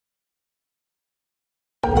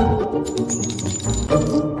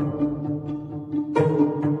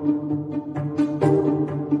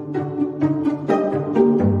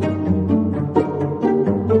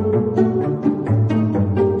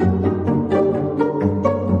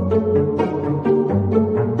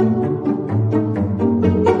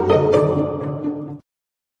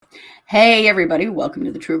Hey, everybody, welcome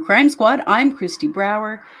to the True Crime Squad. I'm Christy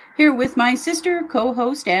Brower, here with my sister, co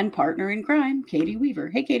host, and partner in crime, Katie Weaver.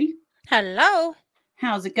 Hey, Katie. Hello.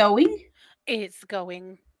 How's it going? It's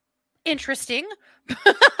going interesting.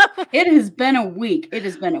 It has been a week. It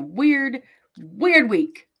has been a weird, weird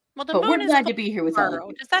week. Well, the But we're moon is glad full to be here with all of tomorrow.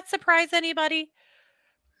 you. Does that surprise anybody?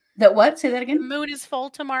 That what? Say that The again? moon is full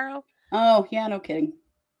tomorrow. Oh, yeah, no kidding.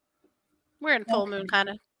 We're in No full moon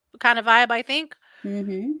kidding. kind of vibe, I think.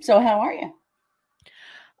 So, how are you?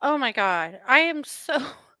 Oh my god. I am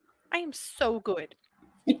so good.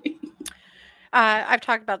 I've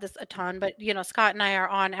talked about this a ton, but Scott and I are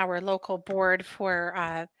on our local board for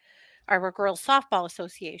our girls softball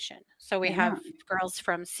association. So we Yeah. have girls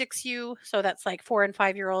from 6U, so that's like 4 and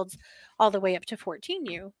 5 year olds, all the way up to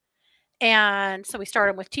 14U. And so we start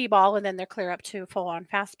them with T-ball and then they're clear up to full on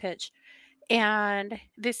fast pitch. And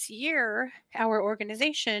this year, our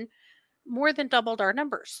organization more than doubled our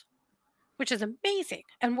numbers, which is amazing.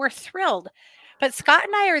 And we're thrilled. But Scott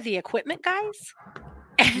and I are the equipment guys.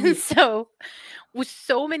 And Mm. so, with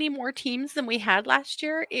so many more teams than we had last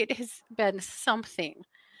year, it has been something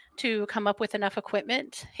to come up with enough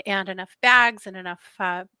equipment and enough bags and enough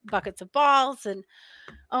buckets of balls. And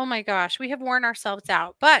oh my gosh, we have worn ourselves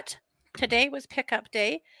out. But today was pickup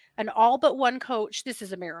day, and all but one coach, this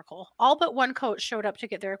is a miracle, all but one coach showed up to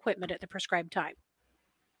get their equipment at the prescribed time.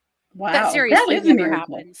 That Wow, that seriously is a never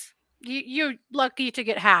miracle. happens. You're lucky to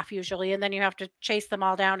get half usually, and then you have to chase them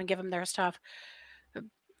all down and give them their stuff,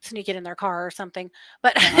 sneak it in their car or something.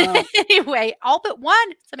 But Wow. anyway, all but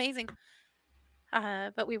one. It's amazing.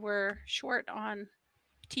 But we were short on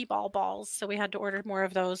T-ball balls, so we had to order more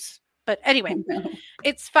of those. But anyway, Oh, no.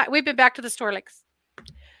 it's fine. We've been back to the store like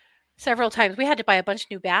several times. We had to buy a bunch of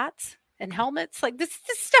new bats and helmets. Like this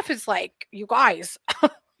stuff is like, you guys,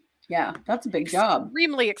 Yeah, that's a big job.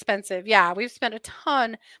 extremely expensive. Yeah, we've spent a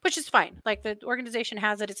ton, which is fine. Like the organization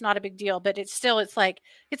has it, it's not a big deal, but it's like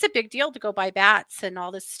it's a big deal to go buy bats and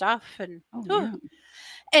all this stuff. And Oh, oh, yeah.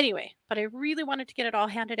 anyway, but I really wanted to get it all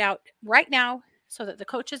handed out right now so that the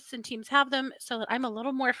coaches and teams have them, so that I'm a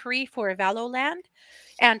little more free for Vallow land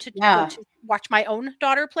and to go Yeah, to watch my own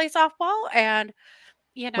daughter play softball. And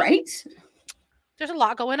you know, right? there's a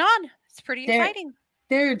lot going on. It's pretty There, exciting.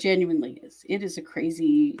 there genuinely is. It is a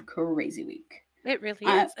crazy, crazy week. It really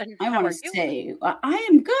I is. And I how want to are you? say I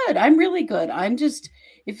am good. I'm really good. I'm just.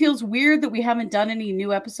 It feels weird that we haven't done any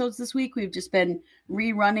new episodes this week. We've just been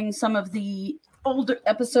rerunning some of the older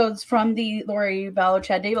episodes from the Lori Vallow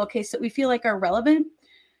Chad Daybell case that we feel like are relevant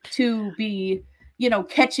to be,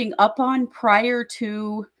 catching up on prior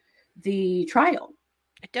to the trial.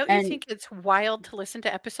 Don't you And think it's wild to listen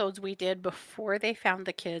to episodes we did before they found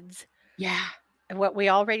the kids yeah, and what we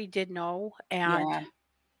already did know? And yeah.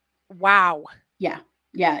 wow. Yeah.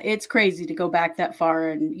 Yeah, it's crazy to go back that far.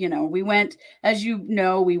 And, we went, as you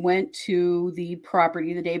know, we went to the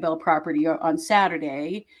property, the Daybell property on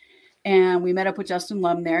Saturday, and we met up with Justin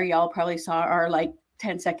Lum there. Y'all probably saw our like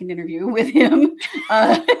 10-second interview with him.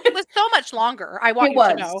 Uh, It was so much longer, I want it you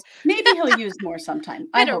to was. know. Maybe he'll use more sometime. We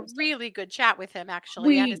I had a hope so. really good chat with him,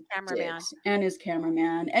 actually, and his We did. cameraman. And his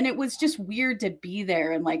cameraman. And it was just weird to be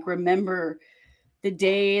there and like remember the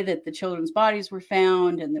day that the children's bodies were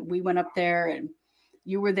found and that we went up there and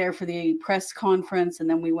you were there for the press conference, and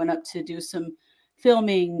then we went up to do some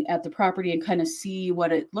filming at the property and kind of see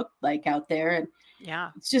what it looked like out there. And Yeah.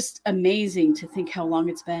 it's just amazing to think how long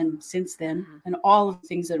it's been since then Mhm. and all of the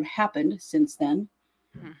things that have happened since then.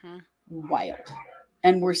 Mhm. Wild.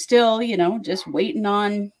 And we're still, just waiting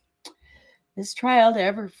on this trial to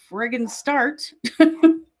ever friggin' start.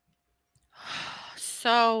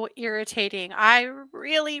 So irritating. I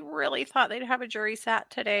really, really thought they'd have a jury sat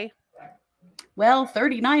today. Well,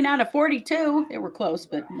 39 out of 42. They were close,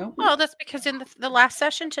 but nope. Well, that's because in the last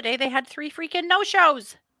session today, they had 3 freaking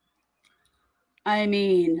no-shows. I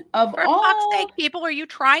mean, of For fuck's all, sake, people, are you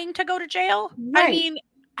trying to go to jail? I right. mean,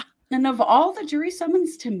 And of all the jury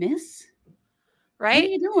summons to miss, what are right?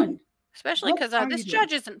 you doing? Especially What because are this you doing?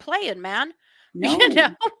 judge isn't playing, man. You No,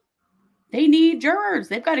 know? they need jurors.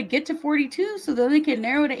 They've got to get to 42 so that they can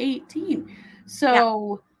narrow to 18. Yeah.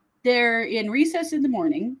 So they're in recess in the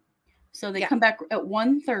morning. So they Yeah. come back at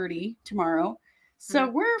 1:30 tomorrow. So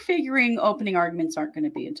Mhm. we're figuring opening arguments aren't going to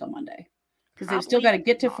be until Monday because they've still got Probably to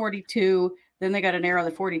get to not. 42. Then they got to narrow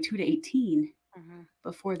the 42 to 18 Mhm.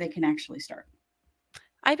 before they can actually start.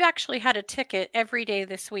 I've actually had a ticket every day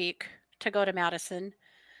this week to go to Madison,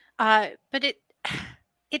 but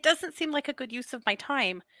it doesn't seem like a good use of my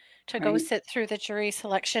time to go Right. sit through the jury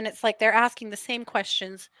selection. It's like they're asking the same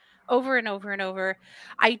questions over and over and over.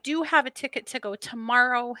 I do have a ticket to go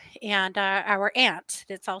tomorrow, and our aunt,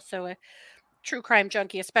 it's also true crime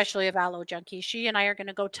junkie, especially a Vallow junkie. She and I are going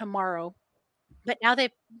to go tomorrow. But now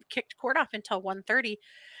they've kicked court off until 1:30.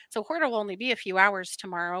 So court will only be a few hours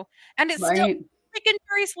tomorrow. And it's still Right. freaking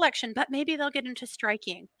jury selection, but maybe they'll get into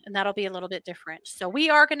striking and that'll be a little bit different. So we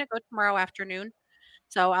are going to go tomorrow afternoon.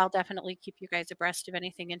 So I'll definitely keep you guys abreast of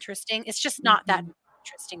anything interesting. It's just not that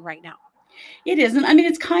interesting right now. It isn't. I mean,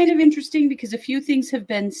 it's kind of interesting because a few things have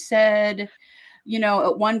been said. You know,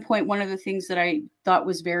 at one point, one of the things that I thought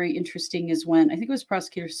was very interesting is when I think it was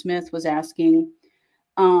Prosecutor Smith was asking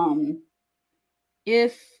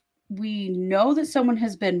if we know that someone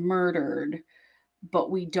has been murdered,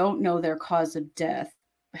 but we don't know their cause of death,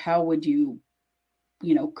 how would you,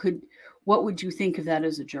 what would you think of that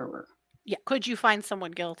as a juror? Yeah. Could you find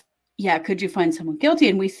someone guilty? Yeah, could you find someone guilty?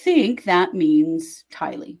 And we think that means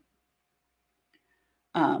Tylee.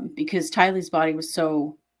 Because Tylee's body was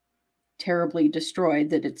so terribly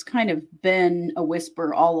destroyed that it's kind of been a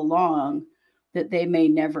whisper all along that they may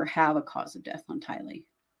never have a cause of death on Tylee.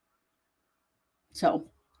 So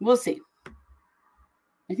we'll see.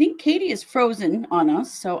 I think Katie is frozen on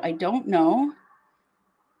us, so I don't know.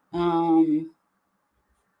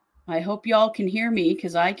 I hope y'all can hear me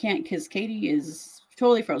because I can't, because Katie is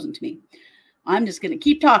totally frozen to me. I'm just going to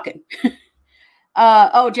keep talking.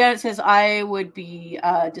 Janet says I would be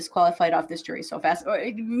disqualified off this jury so fast.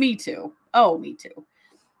 Me too. Oh, me too.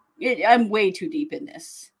 I'm way too deep in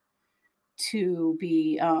this to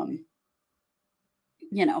be,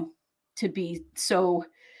 to be so,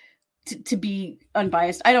 to be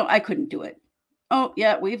unbiased. I couldn't do it. Oh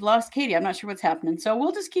yeah, we've lost Katie. I'm not sure what's happening. So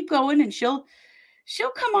we'll just keep going and she'll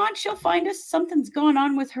come on. She'll find us. Something's going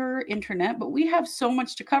on with her internet, but we have so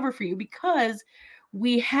much to cover for you because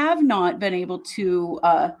we have not been able to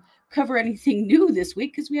cover anything new this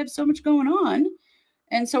week because we have so much going on.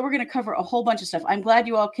 And so we're going to cover a whole bunch of stuff. I'm glad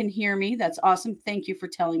you all can hear me. That's awesome. Thank you for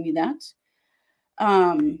telling me that.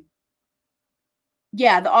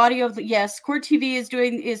 Yeah, the audio. Yes, Court TV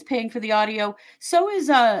is paying for the audio. So is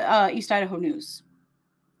East Idaho News.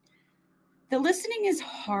 The listening is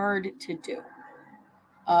hard to do.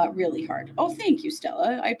 Really hard. Oh, thank you,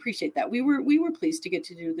 Stella. I appreciate that. We were pleased to get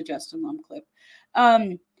to do the Justin Lum clip.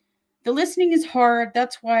 The listening is hard.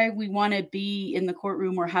 That's why we want to be in the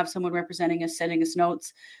courtroom or have someone representing us, sending us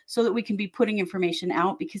notes so that we can be putting information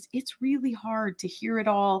out because it's really hard to hear it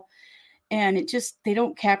all. And they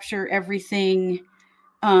don't capture everything.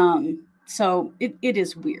 So it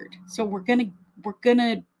is weird. So we're going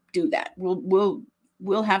to do that.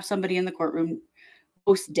 We'll have somebody in the courtroom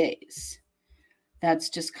most days. That's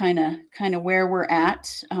just kind of where we're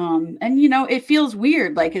at. And, it feels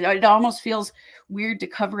weird. Like it almost feels weird to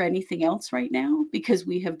cover anything else right now because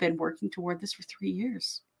we have been working toward this for 3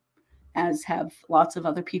 years, as have lots of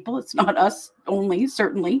other people. It's not us only,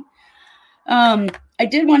 certainly. I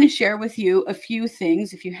did want to share with you a few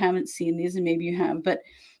things if you haven't seen these, and maybe you have, but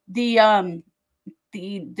the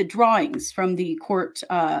drawings from the court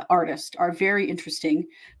artist are very interesting.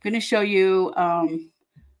 I'm going to show you,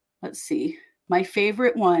 let's see. My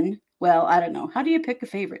favorite one, well, I don't know. How do you pick a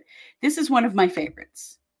favorite? This is one of my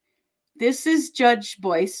favorites. This is Judge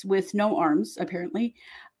Boyce with no arms, apparently.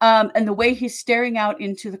 And the way he's staring out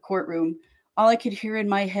into the courtroom, all I could hear in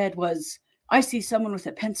my head was, I see someone with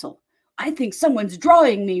a pencil. I think someone's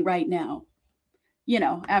drawing me right now.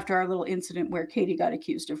 After our little incident where Katie got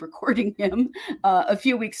accused of recording him a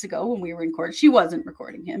few weeks ago when we were in court. She wasn't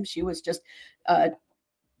recording him. She was just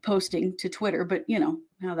posting to Twitter, but you know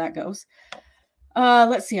how that goes.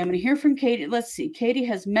 Let's see. I'm going to hear from Katie. Let's see. Katie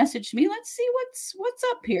has messaged me. Let's see what's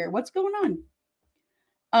up here. What's going on?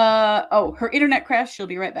 Her internet crashed. She'll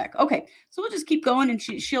be right back. Okay. So we'll just keep going and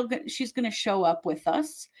she's going to show up with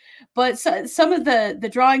us. But some of the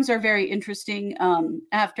drawings are very interesting.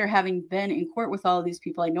 After having been in court with all of these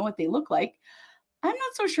people, I know what they look like. I'm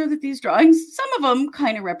not so sure that these drawings, some of them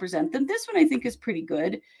kind of represent them. This one I think is pretty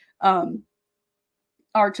good.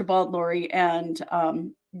 Archibald, Lori, and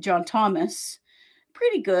John Thomas.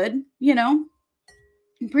 Pretty good,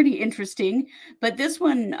 pretty interesting. But this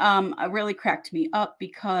one really cracked me up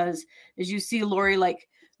because as you see Lori like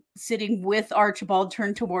sitting with Archibald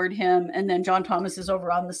turned toward him, and then John Thomas is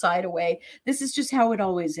over on the side away. This is just how it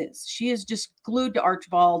always is. She is just glued to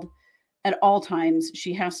Archibald at all times.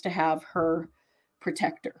 She has to have her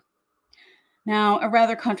protector. Now, a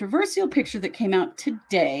rather controversial picture that came out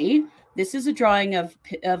today. This is a drawing of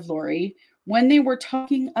Lori when they were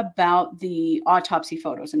talking about the autopsy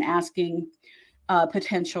photos and asking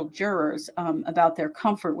potential jurors about their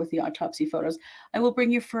comfort with the autopsy photos. I will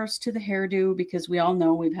bring you first to the hairdo because we all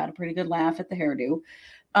know we've had a pretty good laugh at the hairdo.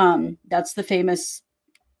 That's the famous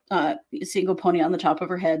single pony on the top of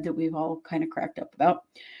her head that we've all kind of cracked up about.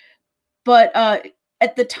 But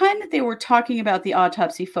at the time that they were talking about the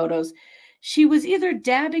autopsy photos, she was either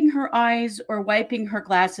dabbing her eyes or wiping her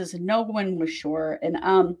glasses, and no one was sure. And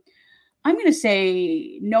I'm going to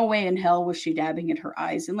say no way in hell was she dabbing at her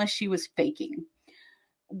eyes unless she was faking.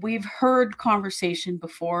 We've heard conversation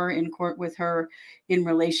before in court with her in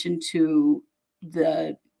relation to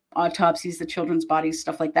the autopsies, the children's bodies,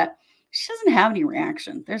 stuff like that. She doesn't have any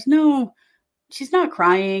reaction. She's not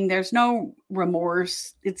crying. There's no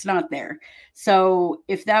remorse. It's not there. So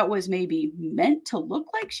if that was maybe meant to look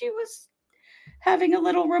like she was having a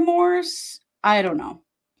little remorse, I don't know.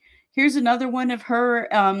 Here's another one of her,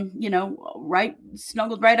 right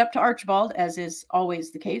snuggled right up to Archibald, as is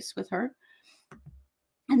always the case with her.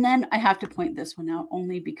 And then I have to point this one out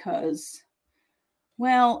only because,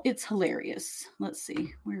 well, it's hilarious. Let's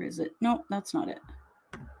see. Where is it? No, that's not it.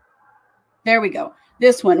 There we go.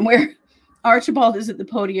 This one where Archibald is at the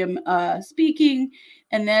podium speaking,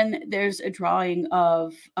 and then there's a drawing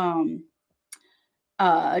of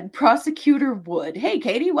Prosecutor Wood. Hey,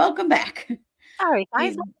 Katie, welcome back. Sorry,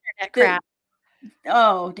 guys, internet crap.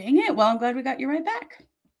 Oh, dang it. Well, I'm glad we got you right back.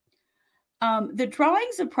 The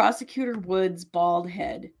drawings of Prosecutor Wood's bald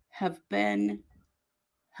head have been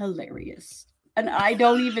hilarious. And I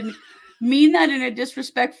don't even mean that in a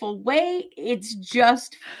disrespectful way. It's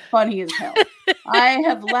just funny as hell. I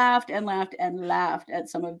have laughed and laughed and laughed at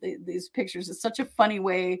some of these pictures. It's such a funny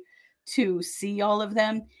way to see all of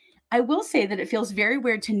them. I will say that it feels very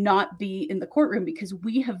weird to not be in the courtroom because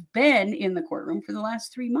we have been in the courtroom for the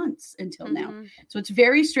last 3 months until now. So it's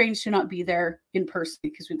very strange to not be there in person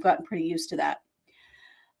because we've gotten pretty used to that.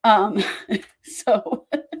 So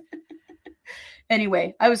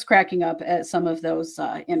anyway, I was cracking up at some of those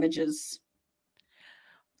images.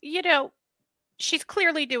 You know, she's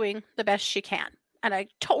clearly doing the best she can. And I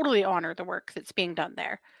totally honor the work that's being done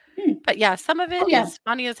there. But yeah, some of it is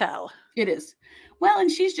funny as hell. It is. Well,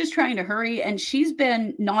 and she's just trying to hurry, and she's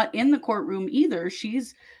been not in the courtroom either.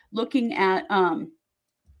 She's looking at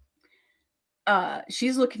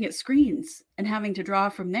screens and having to draw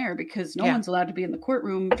from there because no one's allowed to be in the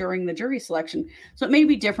courtroom during the jury selection. So it may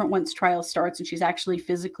be different once trial starts and she's actually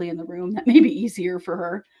physically in the room. That may be easier for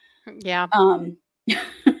her. Yeah.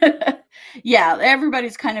 Yeah,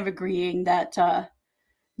 everybody's kind of agreeing that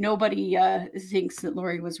nobody thinks that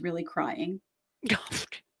Lori was really crying.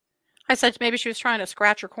 I said maybe she was trying to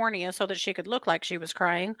scratch her cornea so that she could look like she was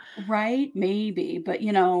crying. Right, maybe. But,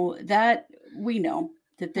 that we know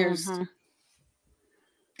that there's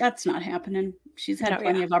that's not happening. She's had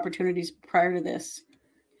plenty of opportunities prior to this.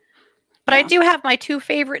 But I do have my 2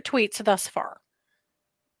 favorite tweets thus far.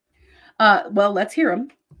 Well, let's hear them.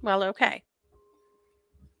 Well, okay.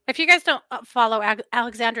 If you guys don't follow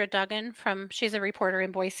Alexandra Duggan she's a reporter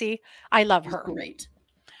in Boise. I love her. Great.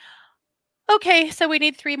 Okay, so we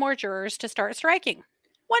need 3 more jurors to start striking.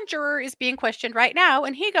 One juror is being questioned right now,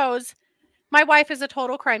 and he goes, "My wife is a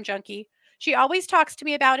total crime junkie. She always talks to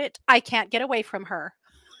me about it. I can't get away from her."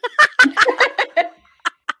 And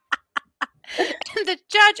the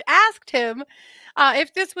judge asked him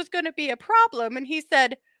if this was going to be a problem, and he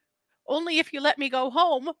said, "Only if you let me go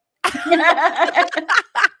home."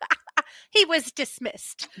 He was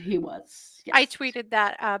dismissed. He was. Yes. I tweeted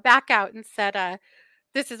that back out and said,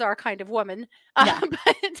 "This is our kind of woman." But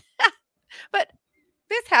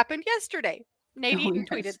this happened yesterday. Nadine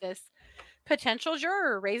tweeted this. Potential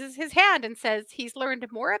juror raises his hand and says he's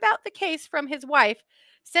learned more about the case from his wife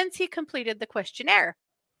since he completed the questionnaire.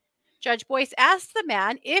 Judge Boyce asked the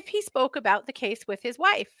man if he spoke about the case with his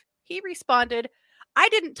wife. He responded, "I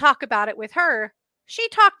didn't talk about it with her. She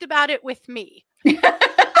talked about it with me."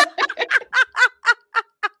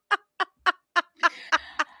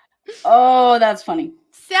 Oh, that's funny.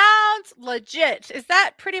 Sounds legit. Is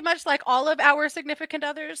that pretty much like all of our significant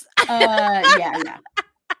others? Yeah.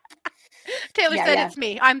 Taylor said it's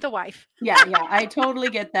me. I'm the wife. Yeah. I totally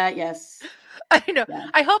get that. Yes. I know. Yeah.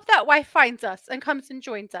 I hope that wife finds us and comes and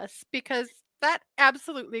joins us because that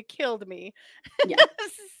absolutely killed me. Yeah.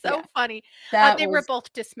 This is so funny. They were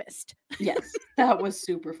both dismissed. Yes, that was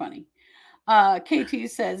super funny. KT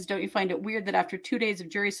says, "Don't you find it weird that after 2 days of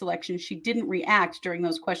jury selection, she didn't react during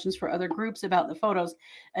those questions for other groups about the photos,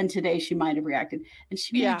 and today she might have reacted?" And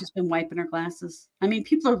she may have just been wiping her glasses. I mean,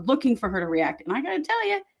 people are looking for her to react, and I gotta tell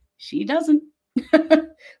you, she doesn't.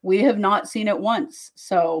 We have not seen it once.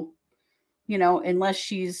 So, unless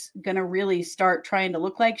she's gonna really start trying to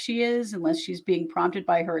look like she is, unless she's being prompted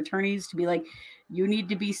by her attorneys to be like, you need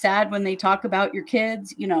to be sad when they talk about your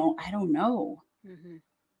kids, I don't know.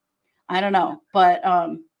 I don't know, but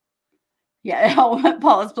yeah.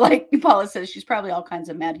 Paula says she's probably all kinds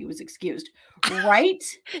of mad he was excused, right?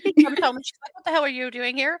 She's like, "What the hell are you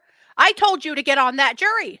doing here? I told you to get on that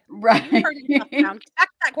jury. Right. You turn yourself around, get back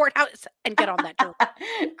to that courthouse, and get on that jury.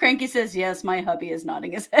 Cranky says, yes, my hubby is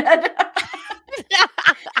nodding his head.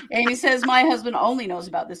 Amy says, my husband only knows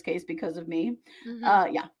about this case because of me.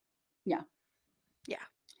 Mm-hmm. Yeah.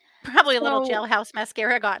 Probably a little jailhouse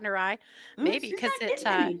mascara got in her eye. Maybe she's because not it's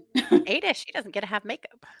getting any. 8-ish. She doesn't get to have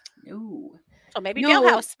makeup. No. So maybe No.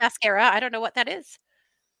 jailhouse mascara. I don't know what that is.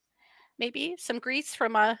 Maybe some grease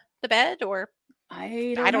from the bed, or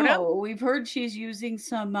I I don't know. know. We've heard she's using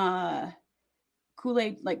some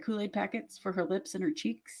Kool-Aid packets for her lips and her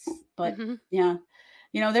cheeks. But Mm-hmm. yeah,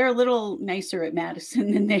 they're a little nicer at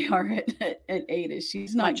Madison than they are at Ada.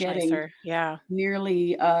 She's not Much getting nicer. Yeah.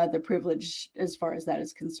 nearly the privilege as far as that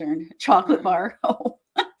is concerned. Chocolate bar. Oh,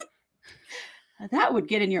 that would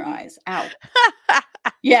get in your eyes. Ow.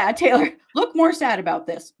 Yeah, Taylor, look more sad about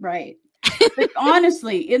this. Right. But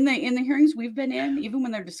honestly, in the hearings we've been in, even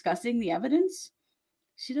when they're discussing the evidence,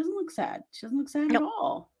 she doesn't look sad. She doesn't look sad at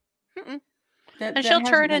all. And she'll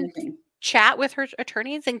turn and chat with her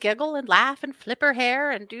attorneys and giggle and laugh and flip her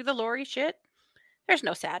hair and do the Lori shit. There's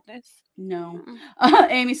no sadness. No.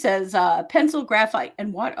 Amy says, pencil, graphite,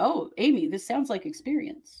 and what? Oh, Amy, this sounds like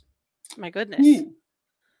experience. My goodness.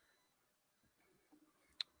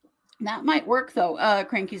 That might work, though.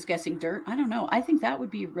 Cranky's guessing dirt. I don't know. I think that would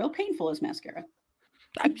be real painful as mascara.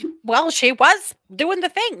 Well, she was doing the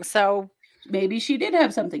thing, so maybe she did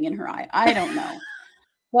have something in her eye. I don't know.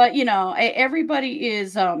 But, everybody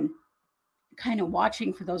is kind of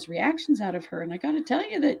watching for those reactions out of her. And I got to tell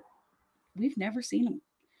you that we've never seen them.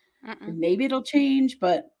 Maybe it'll change,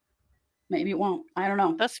 but maybe it won't. I don't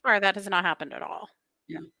know. Thus far, that has not happened at all.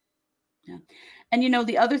 Yeah. And,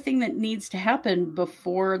 the other thing that needs to happen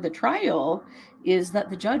before the trial is that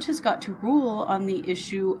the judge has got to rule on the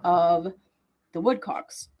issue of the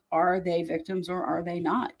Woodcocks. Are they victims or are they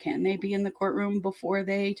not? Can they be in the courtroom before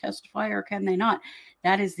they testify or can they not?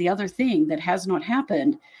 That is the other thing that has not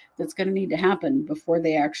happened that's going to need to happen before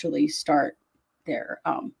they actually start their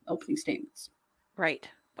opening statements. Right.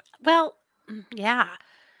 Well, yeah.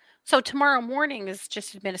 So tomorrow morning is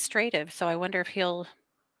just administrative. So I wonder if he'll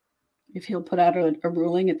put out a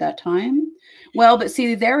ruling at that time. Well, but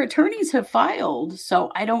see, their attorneys have filed.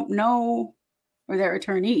 So I don't know, or their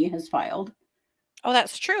attorney has filed. Oh,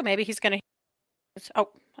 that's true. Maybe he's going to. Oh,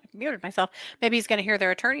 I muted myself. Maybe he's going to hear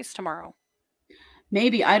their attorneys tomorrow.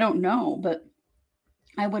 Maybe. I don't know. But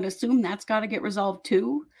I would assume that's got to get resolved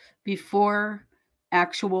too before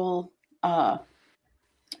actual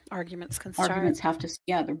arguments can start. Arguments have to.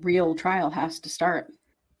 Yeah, the real trial has to start.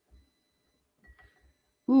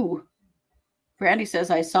 Ooh. Brandy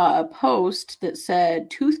says, I saw a post that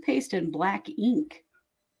said toothpaste and black ink.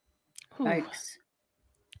 Yikes.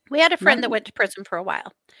 We had a friend that went to prison for a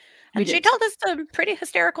while. And she told us some pretty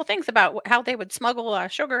hysterical things about how they would smuggle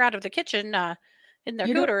sugar out of the kitchen in their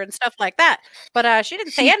hooter and stuff like that. But she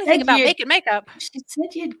didn't say anything about making makeup. She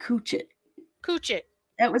said you'd cooch it. Cooch it.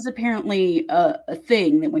 That was apparently a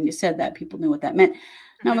thing that when you said that, people knew what that meant.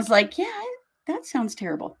 And I was like, yeah, that sounds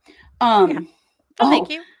terrible. Thank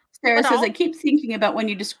you. Sarah says, I keep thinking about when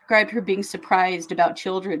you described her being surprised about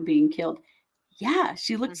children being killed. Yeah,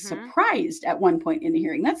 she looked surprised at one point in the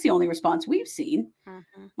hearing. That's the only response we've seen.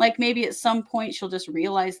 Like maybe at some point she'll just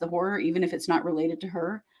realize the horror, even if it's not related to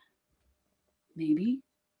her. Maybe.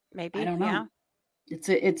 I don't know. Yeah.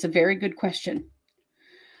 It's a very good question.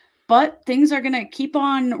 But things are going to keep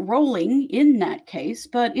on rolling in that case.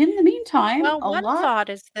 But in the meantime, one thought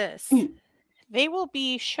is this. They will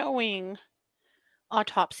be showing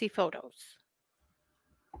autopsy photos.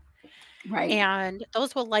 Right. And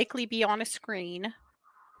those will likely be on a screen.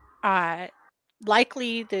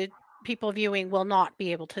 Likely the people viewing will not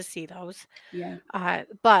be able to see those. Yeah.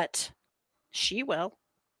 But she will.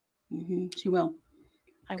 She will.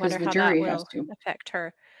 I wonder how that will affect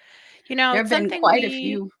her. There have been quite a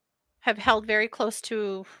few. Have held very close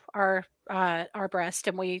to our breast,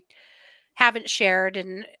 and we haven't shared,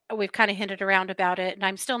 and we've kind of hinted around about it, and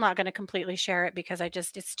I'm still not going to completely share it because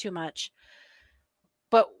it's too much.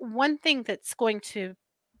 But one thing that's going to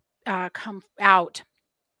come out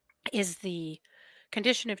is the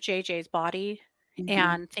condition of JJ's body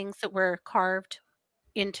and things that were carved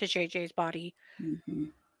into JJ's body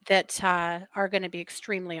that are going to be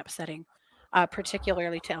extremely upsetting,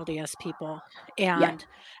 particularly to LDS people. And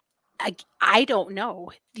I don't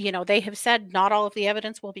know. They have said not all of the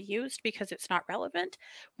evidence will be used because it's not relevant.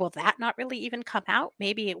 Will that not really even come out?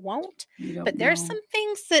 Maybe it won't. But there's some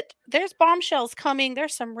things there's bombshells coming.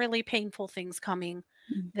 There's some really painful things coming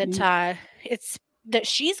that that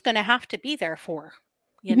she's going to have to be there for,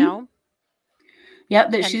 you know? Yeah,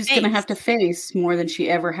 that she's going to have to face more than she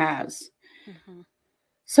ever has.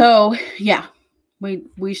 So yeah,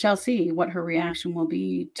 we shall see what her reaction will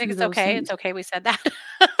be I think to it's those okay. things. It's okay we said that.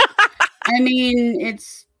 I mean,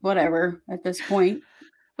 it's whatever at this point.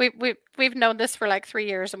 We've known this for like 3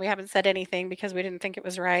 years and we haven't said anything because we didn't think it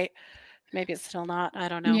was right. Maybe it's still not. I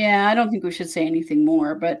don't know. Yeah, I don't think we should say anything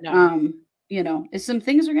more, but No. if some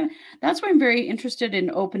things are gonna that's why I'm very interested in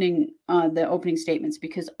opening the opening statements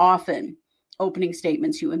because often opening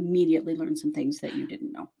statements you immediately learn some things that you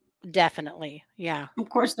didn't know. Definitely. Yeah. Of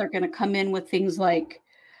course, they're gonna come in with things like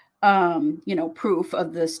proof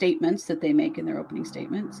of the statements that they make in their opening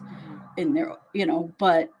statements Mhm. in their,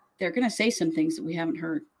 but they're gonna say some things that we haven't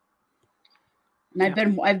heard. And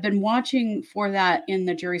Yep. I've been watching for that in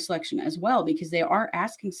the jury selection as well because they are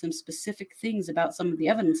asking some specific things about some of the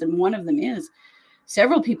evidence, and one of them is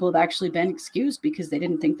several people have actually been excused because they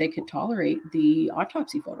didn't think they could tolerate the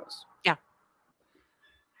autopsy photos, Yeah.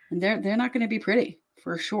 and they're not going to be pretty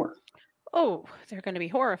for sure. Oh, they're going to be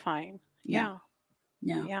horrifying. Yeah,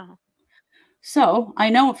 Yeah. yeah. Yeah. So I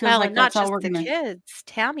know it feels Well, like and not that's all just we're the gonna. kids.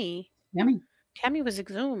 Yummy. Tammy was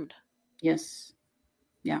exhumed. Yes.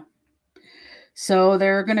 Yeah. So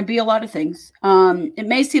there are going to be a lot of things. It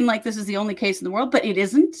may seem like this is the only case in the world, but it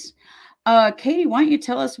isn't. Katie, why don't you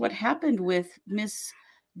tell us what happened with Miss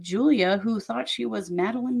Julia, who thought she was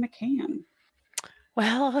Madeline McCann?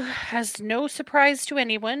 Well, as no surprise to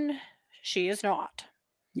anyone, she is not.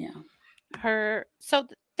 Yeah.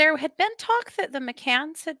 There had been talk that the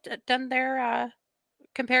McCanns had done their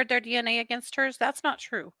compared their DNA against hers. That's not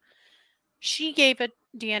true. She gave a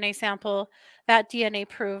DNA sample. That DNA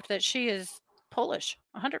proved that she is Polish,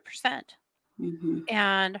 100%, Mm-hmm.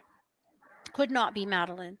 and could not be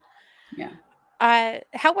Madeline. Yeah.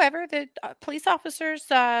 However, the police officers,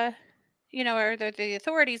 or the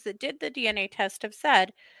authorities that did the DNA test have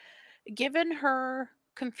said, given her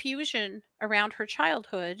confusion around her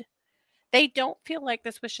childhood, they don't feel like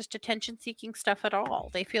this was just attention seeking stuff at all.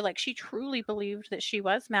 They feel like she truly believed that she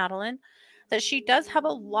was Madeline, that she does have a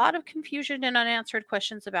lot of confusion and unanswered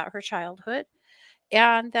questions about her childhood,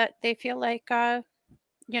 and that they feel like that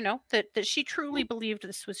she truly believed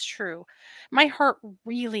this was true. My heart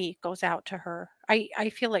really goes out to her. I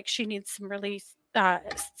feel like she needs some really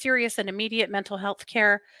serious and immediate mental health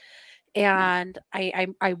care, Yeah. and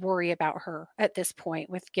I worry about her at this point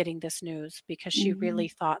with getting this news because she Mm-hmm. really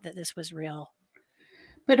thought that this was real.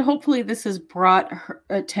 But hopefully, this has brought her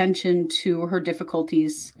attention to her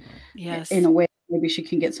difficulties in Yes. a way. Maybe she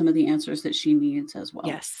can get some of the answers that she needs as well.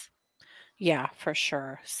 Yes. Yeah, for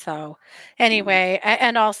sure. So, Yeah. anyway,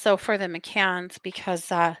 and also for the McCanns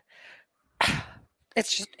because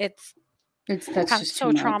it's That's just too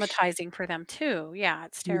so much. traumatizing for them too. Yeah,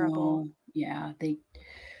 it's terrible. No. Yeah. They.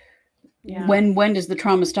 Yeah, When does the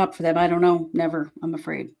trauma stop for them? I don't know. Never. I'm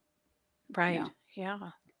afraid. right. Yeah. Yeah.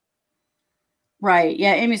 Right.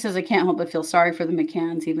 Yeah. Amy says I can't help but feel sorry for the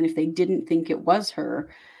McCanns, even if they didn't think it was her.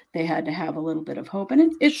 They had to have a little bit of hope,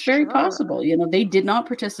 and it's very Sure. possible. They did not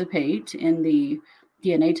participate in the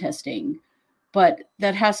DNA testing, but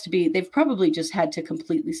that has to be. They've probably just had to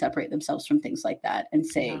completely separate themselves from things like that and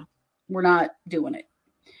Yeah. say, "We're not doing it,"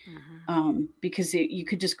 Hmm. because you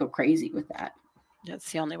could just go crazy with that.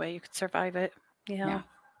 That's the only way you could survive it. Yeah. Yeah.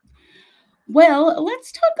 Well,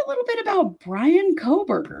 let's talk a little bit about Brian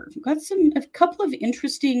Koberger. We've got a couple of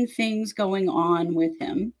interesting things going on with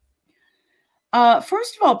him.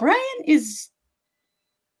 First of all, Brian is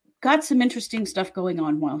got some interesting stuff going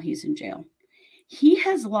on while he's in jail. He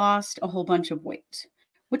has lost a whole bunch of weight,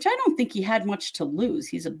 which I don't think he had much to lose.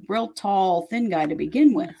 He's a real tall, thin guy to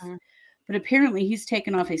begin with. Hmm. But apparently, he's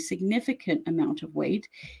taken off a significant amount of weight.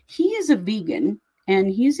 He is a vegan, and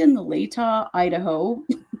he's in the Latah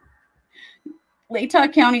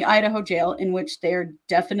County, Idaho jail, in which they're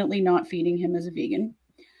definitely not feeding him as a vegan.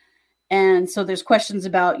 And so there's questions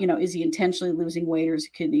about, is he intentionally losing weight or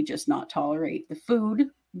can he just not tolerate the food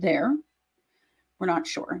there? We're not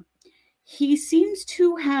sure. He seems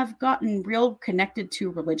to have gotten real connected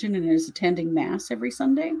to religion and is attending mass every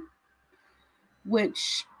Sunday,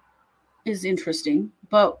 which is interesting.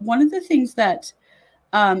 But one of the things that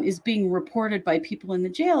is being reported by people in the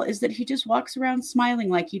jail is that he just walks around smiling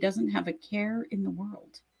like he doesn't have a care in the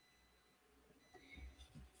world.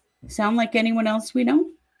 Sound like anyone else we know?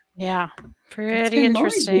 Yeah. It's Pretty been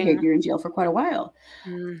Lori's interesting. behavior in jail for quite a while.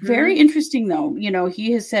 Hmm. Very interesting, though.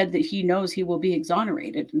 He has said that he knows he will be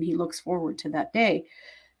exonerated and he looks forward to that day.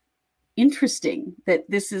 Interesting that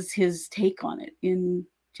this is his take on it in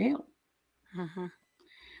jail. Hmm.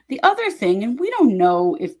 The other thing, and we don't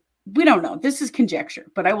know, this is conjecture,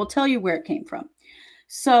 but I will tell you where it came from.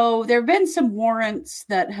 So there have been some warrants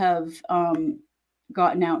that have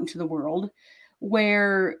gotten out into the world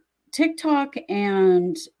where TikTok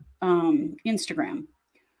and Instagram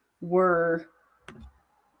were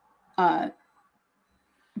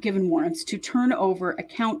given warrants to turn over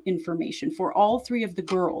account information for all three of the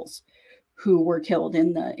girls who were killed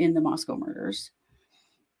in the Moscow murders.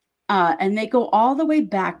 And they go all the way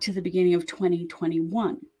back to the beginning of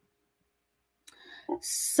 2021.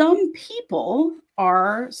 Some people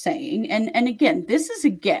are saying, and again, this is a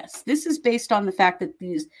guess. This is based on the fact that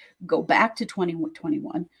these go back to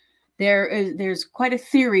 2021. There's quite a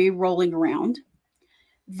theory rolling around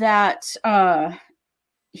that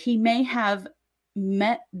he may have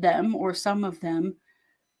met them, or some of them,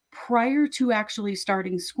 prior to actually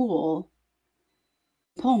starting school,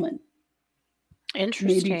 Pullman. Maybe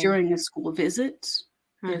Interesting. during a school visit.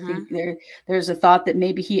 Mhm. There's a thought that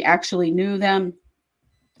maybe he actually knew them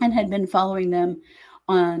and had been following them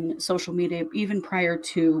on social media even prior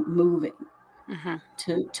to moving Mhm.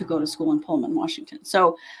 to go to school in Pullman, Washington.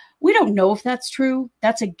 So we don't know if that's true.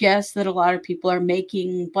 That's a guess that a lot of people are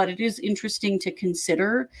making, but it is interesting to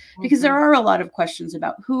consider because there Mhm. are a lot of questions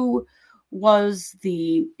about who was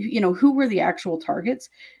who were the actual targets.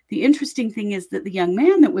 The interesting thing is that the young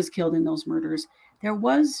man that was killed in those murders, there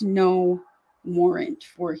was no warrant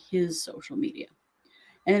for his social media.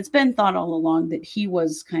 And it's been thought all along that he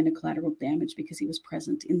was kind of collateral damage because he was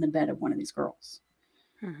present in the bed of one of these girls.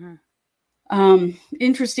 Mhm.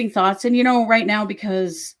 Interesting thoughts. And, right now,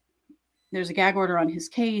 because there's a gag order on his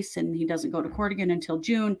case and he doesn't go to court again until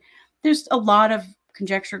June, there's a lot of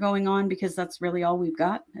conjecture going on because that's really all we've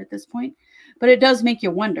got at this point. But it does make you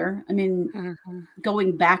wonder. I mean, Mhm.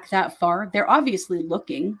 going back that far, they're obviously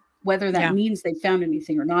looking, whether that Yeah. means they found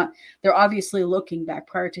anything or not. They're obviously looking back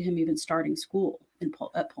prior to him even starting school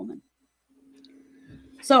at Pullman.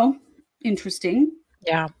 So interesting.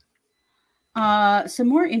 Yeah. Some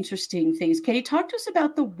more interesting things. Katie, talk to us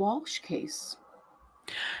about the Walsh case.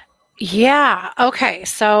 Yeah. Okay.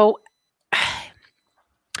 So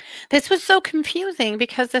this was so confusing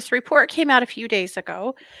because this report came out a few days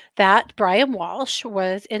ago that Brian Walsh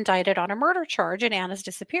was indicted on a murder charge in Anna's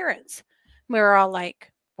disappearance. We were all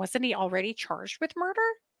like, wasn't he already charged with murder?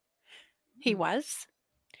 He was.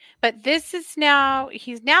 But he's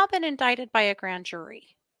now been indicted by a grand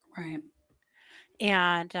jury. Right.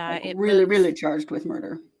 And Like it really, really moves, charged with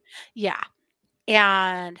murder. yeah.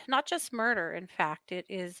 And not just murder, in fact, it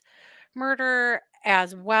is murder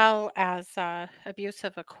as well as abuse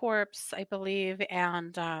of a corpse, I believe,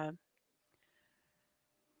 and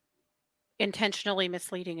intentionally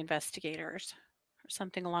misleading investigators or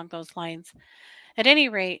something along those lines. At any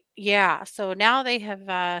rate, yeah. So now they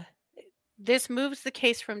have this moves the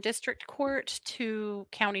case from district court to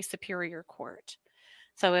county superior court.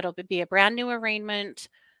 So it'll be a brand new arraignment,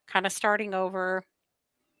 kind of starting over.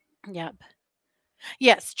 Yep.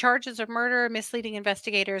 Yes, charges of murder, misleading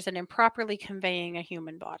investigators, and improperly conveying a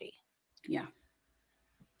human body. Yeah.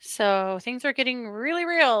 So things are getting really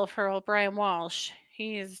real for old Brian Walsh.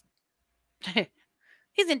 He's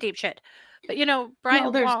he's in deep shit. But Well,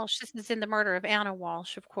 Brian there's Walsh, this is in the murder of Anna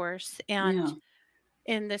Walsh, of course. And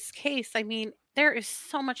yeah. in this case, I mean, there is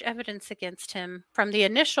so much evidence against him from the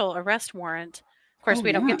initial arrest warrant. Of course, Oh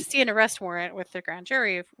we don't yeah. get to see an arrest warrant with the grand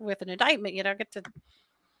jury with an indictment. You don't get to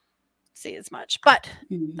see as much, but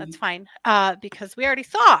Mm-hmm. that's fine because we already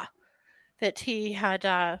saw that he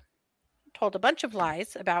had told a bunch of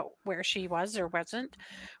lies about where she was or wasn't.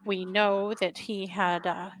 We know that he had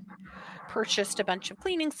purchased a bunch of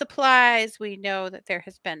cleaning supplies. We know that there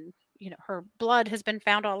has been, her blood has been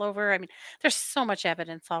found all over. I mean, there's so much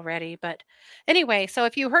evidence already. But anyway, so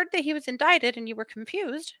if you heard that he was indicted and you were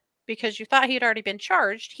confused because you thought he had already been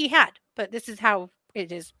charged, he had. But this is how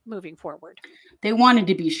it is moving forward. They wanted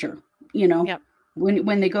to be sure, you know. Yep.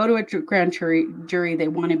 When they go to a grand jury, they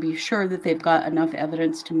want to be sure that they've got enough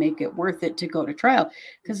evidence to make it worth it to go to trial.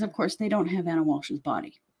 Because of course they don't have Anna Walsh's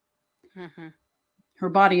body. Mm-hmm. Her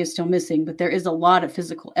body is still missing, but there is a lot of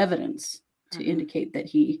physical evidence to Mm-hmm. indicate that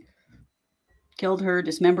he killed her,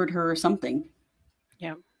 dismembered her, or something.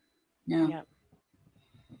 Yep. Yeah. Yep.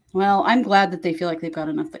 Well, I'm glad that they feel like they've got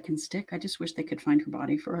enough that can stick. I just wish they could find her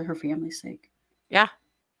body for her family's sake. Yeah.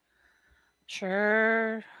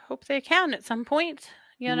 Sure. Hope they can at some point,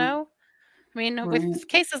 you Yeah. know? I mean, Right. with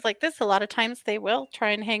cases like this, a lot of times they will try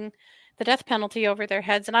and hang the death penalty over their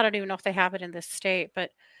heads. And I don't even know if they have it in this state,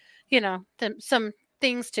 but, some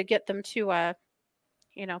things to get them to,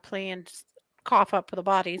 play and cough up the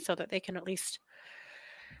body so that they can at least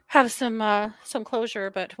have some closure,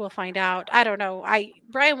 but we'll find out. I don't know.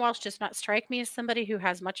 Brian Walsh does not strike me as somebody who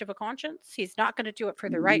has much of a conscience. He's not going to do it for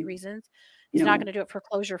the right Mm-mm. reasons. He's not No. going to do it for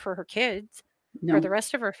closure for her kids, for the No.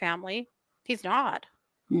 rest of her family. He's not.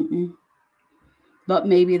 Mm-mm. But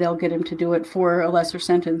maybe they'll get him to do it for a lesser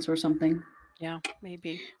sentence or something. Yeah,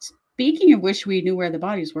 maybe. Speaking of wish we knew where the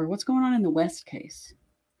bodies were, what's going on in the West case?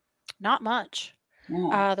 Not much.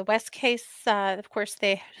 Yeah. The West case, of course,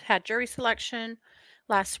 they had jury selection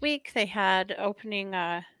last week. They had opening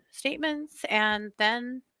statements, and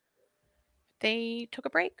then they took a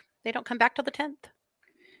break. They don't come back till the 10th.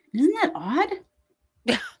 Isn't that odd?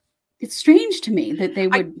 Yeah, It's strange to me that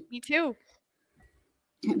me too.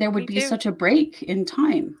 there would Me be too. such a break in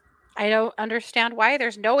time. I don't understand why.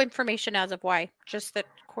 There's no information as of why. Just that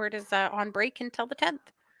court is on break until the 10th.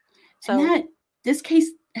 And So this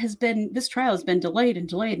trial has been delayed and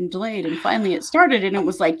delayed and delayed, and finally it started, and it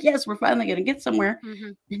was like, yes, we're finally going to get somewhere.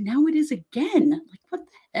 mhm, And now it is again. Like, what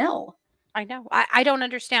the hell? I know. I don't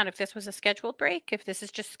understand if this was a scheduled break, if this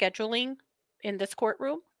is just scheduling in this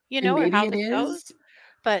courtroom, And or maybe how it this goes. is,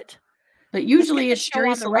 But but let's get usually the it's show jury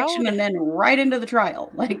on the selection road. and then right into the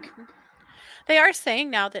trial. Like, They are saying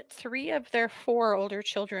now that 3 of their 4 older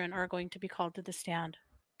children are going to be called to the stand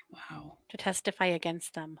wow. to testify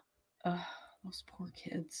against them. Those poor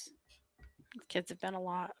kids. Kids have been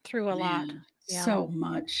through a lot. Man, Yeah. so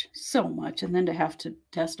much. And then to have to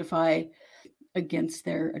testify against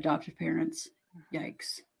their adoptive parents.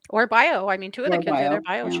 Yikes. Or bio. I mean, 2 of the Or kids are their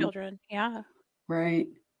bio. bio Yeah. children. Yeah. Right.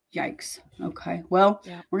 Yikes. Okay. Well,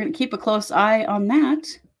 Yeah. we're going to keep a close eye on that.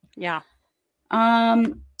 Yeah.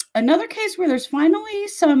 Another case where there's finally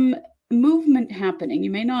some movement happening.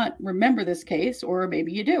 You may not remember this case, or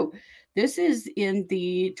maybe you do. This is in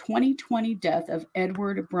the 2020 death of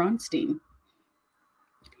Edward Bronstein.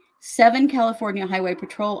 7 California Highway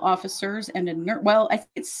Patrol officers and a nurse, well, I think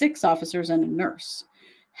it's 6 officers and a nurse,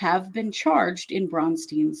 have been charged in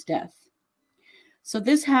Bronstein's death. So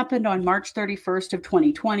this happened on March 31st of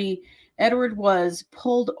 2020. Edward was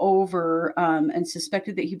pulled over and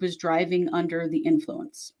suspected that he was driving under the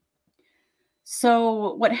influence.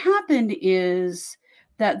 So what happened is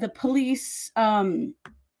that the police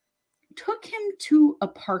took him to a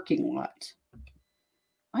parking lot.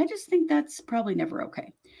 I just think that's probably never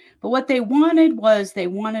okay. But what they wanted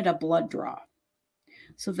a blood draw.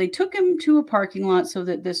 So they took him to a parking lot so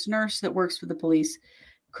that this nurse that works for the police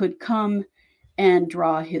could come and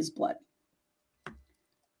draw his blood.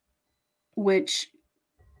 Which,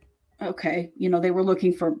 okay, they were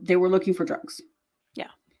looking for drugs.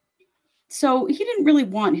 Yeah. So he didn't really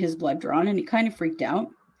want his blood drawn, and he kind of freaked out.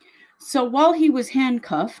 So while he was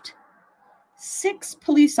handcuffed, 6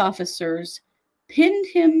 police officers pinned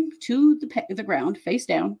him to the ground, face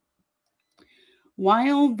down,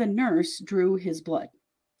 while the nurse drew his blood.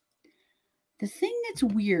 The thing that's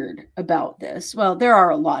weird about this, well, there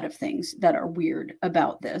are a lot of things that are weird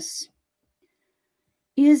about this,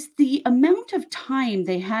 is the amount of time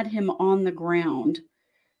they had him on the ground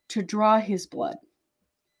to draw his blood.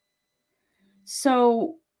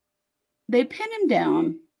 So they pin him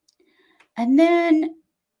down, and then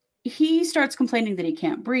he starts complaining that he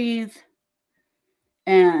can't breathe,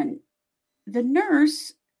 and the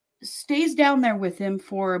nurse stays down there with him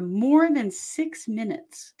for more than 6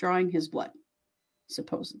 minutes drawing his blood,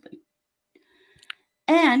 supposedly.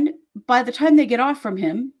 And by the time they get off from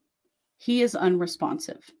him, he is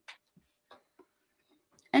unresponsive.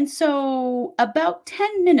 And so about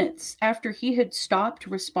 10 minutes after he had stopped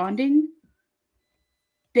responding,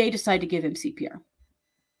 they decide to give him CPR.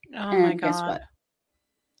 Oh my God. Guess what?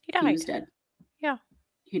 He died. He was dead. Yeah.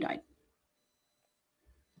 He died.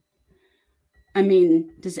 I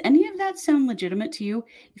mean, does any of that sound legitimate to you?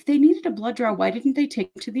 If they needed a blood draw, why didn't they take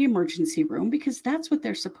him to the emergency room? Because that's what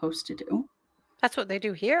they're supposed to do. That's what they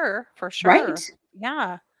do here, for sure. Right?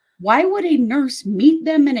 Yeah. Why would a nurse meet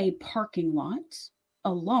them in a parking lot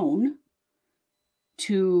alone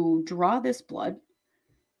to draw this blood?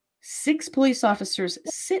 6 police officers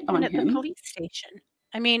sit on at him. the police station.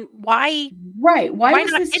 I mean, why? Right. Why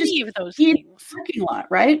was not this any just of those in things? the parking lot,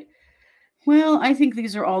 right? Well, I think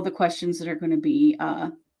these are all the questions that are going to be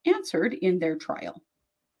answered in their trial.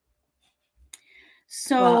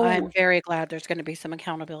 So Well, I'm very glad there's going to be some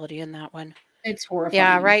accountability in that one. It's horrifying.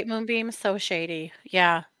 Yeah, right, Moonbeam? So shady.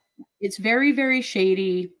 Yeah. It's very, very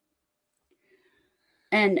shady.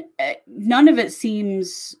 And none of it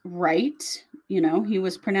seems right. He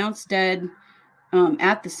was pronounced dead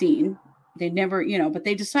at the scene. They never, but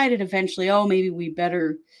they decided eventually, maybe we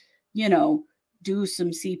better, do some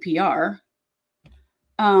CPR.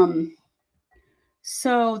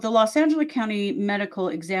 So the Los Angeles County Medical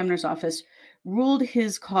Examiner's Office ruled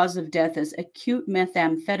his cause of death as acute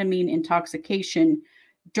methamphetamine intoxication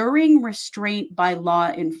during restraint by law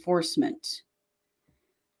enforcement,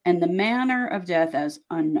 and the manner of death as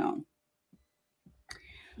unknown.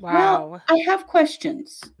 Wow. Well, I have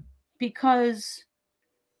questions because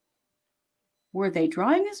Were they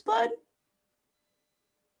drawing his blood?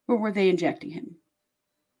 Or were they injecting him?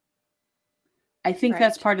 I think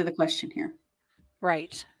that's Right. part of the question here.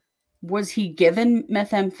 Right. Was he given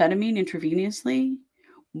methamphetamine intravenously?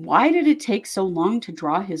 Why did it take so long to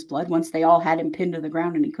draw his blood once they all had him pinned to the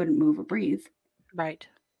ground and he couldn't move or breathe? Right.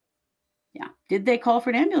 Yeah. Did they call for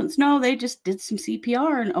an ambulance? No, they just did some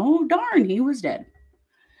CPR and oh, darn, he was dead.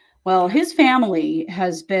 Well, Yeah. his family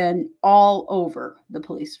has been all over the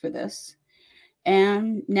police for this.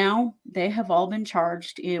 And now they have all been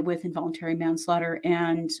charged with involuntary manslaughter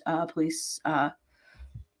and police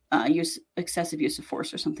excessive use of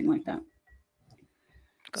force or something like that.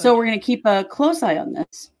 So Good. we're going to keep a close eye on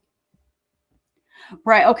this.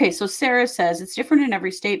 Right. Okay. So Sarah says it's different in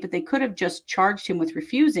every state, but they could have just charged him with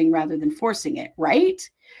refusing rather than forcing it. Right.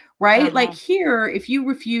 Right. Like Uh-huh. here, if you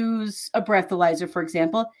refuse a breathalyzer, for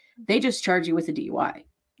example, they just charge you with a DUI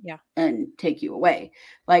Yeah. and take you away.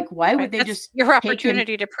 Like, why would Right. they That's just your take him?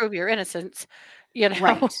 opportunity to prove your innocence, you know?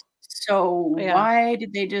 Right. So Yeah. why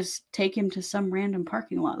did they just take him to some random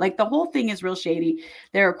parking lot? Like the whole thing is real shady. I think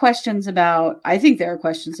there are questions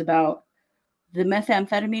about the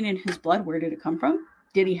methamphetamine in his blood. Where did it come from?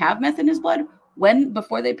 Did he have meth in his blood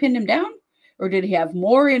before they pinned him down? Or did he have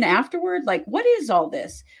more in afterward? Like, what is all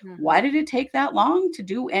this? Mm-hmm. Why did it take that long to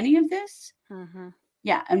do any of this? Mm-hmm.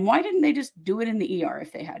 Yeah. And why didn't they just do it in the ER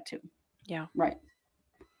if they had to? Yeah. Right.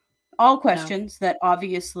 All No. questions that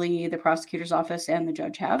obviously the prosecutor's office and the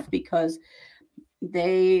judge have because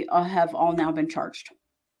they have all now been charged.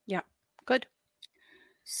 Yeah. Good.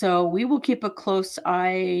 So we will keep a close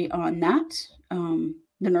eye on that.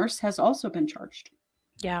 The nurse has also been charged.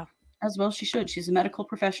 Yeah. As well she should. She's a medical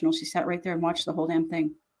professional. She sat right there and watched the whole damn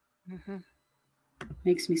thing. Mm-hmm.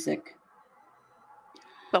 Makes me sick.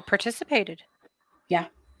 Well, participated. Yeah.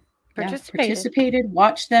 Yeah. Participated. Participated.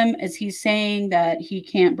 Watch them as he's saying that he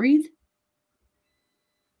can't breathe.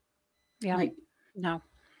 Yeah. Like, No.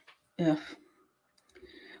 ugh.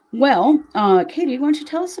 Well, Katie, why don't you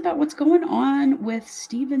tell us about what's going on with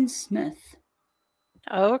Stephen Smith?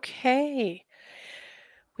 Okay.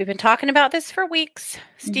 We've been talking about this for weeks.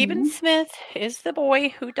 Stephen Mm-hmm. Smith is the boy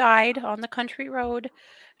who died on the country road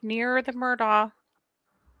near the Murdaugh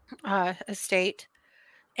estate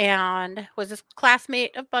and was a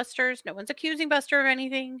classmate of Buster's. No one's accusing Buster of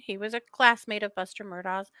anything. He was a classmate of Buster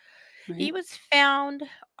Murdaugh's. He Right. was found,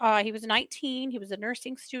 he was 19, he was a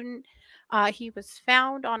nursing student. He was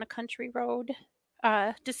found on a country road,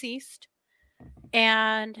 deceased.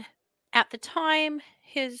 And at the time,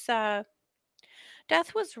 his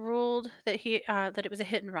death was ruled that it was a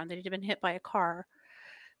hit and run, that he'd been hit by a car.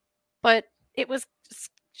 But it was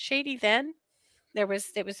shady then. It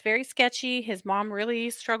was very sketchy. His mom really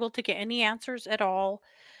struggled to get any answers at all.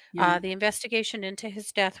 Yeah. The investigation into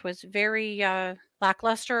his death was very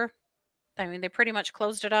lackluster. I mean, they pretty much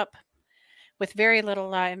closed it up with very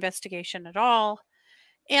little investigation at all.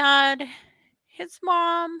 And his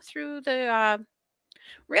mom, through the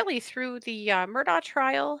Murdaugh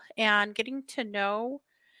trial and getting to know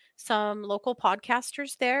some local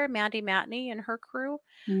podcasters there, Mandy Matney and her crew,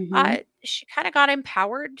 Mm-hmm. she kind of got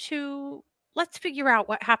empowered to let's figure out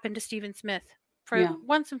what happened to Stephen Smith for Yeah.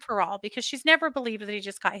 once and for all, because she's never believed that he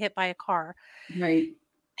just got hit by a car. Right.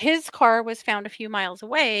 His car was found a few miles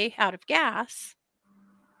away out of gas,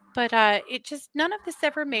 but it just none of this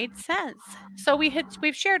ever made sense. So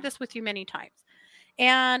we've shared this with you many times,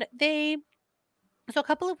 and so a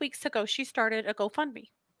couple of weeks ago she started a GoFundMe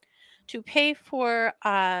to pay for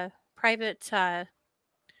a private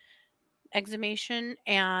exhumation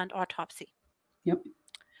and autopsy. Yep.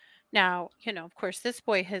 Now, of course, this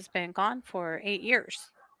boy has been gone for 8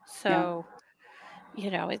 years, Yeah. so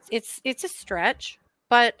it's a stretch,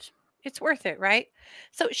 but it's worth it, right?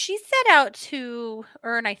 So she set out to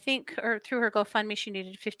earn, I think, or through her GoFundMe, she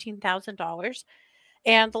needed $15,000,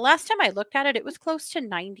 and the last time I looked at it, it was close to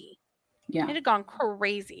 90. Yeah. It had gone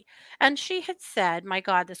crazy, and she had said, "My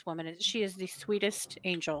God, this woman she is the sweetest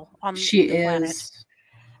angel on She the planet." is.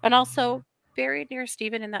 And also, buried near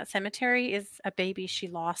Stephen in that cemetery is a baby she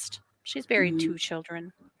lost. She's buried Mm, 2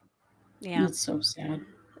 children. Yeah. that's so sad.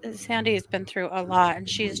 Sandy has been through a lot, and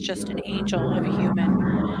she is just an angel of a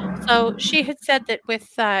human. So she had said that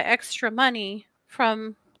with extra money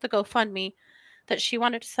from the GoFundMe, that she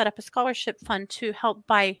wanted to set up a scholarship fund to help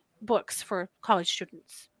buy books for college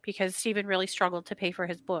students, because Stephen really struggled to pay for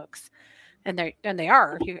his books, and they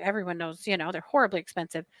are. Everyone knows, they're horribly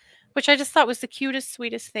expensive, which I just thought was the cutest,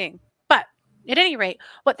 sweetest thing. But at any rate,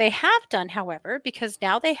 what they have done, however, because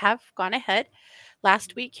now they have gone ahead.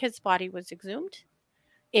 Last week, his body was exhumed.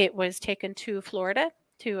 It was taken to Florida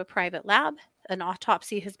to a private lab. An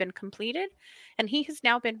autopsy has been completed, and he has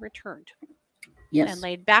now been returned. and Yes.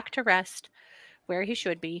 laid back to rest where he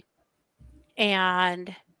should be.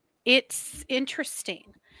 And it's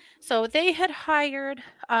interesting. So they had hired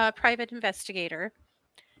a private investigator,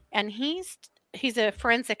 and he's a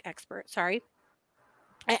forensic expert, sorry,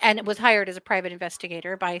 and it was hired as a private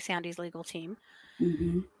investigator by Sandy's legal team.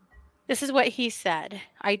 Mm-hmm. This is what he said.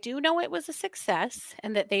 I do know it was a success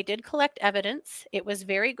and that they did collect evidence. It was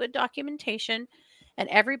very good documentation, and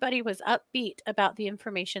everybody was upbeat about the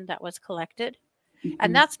information that was collected. And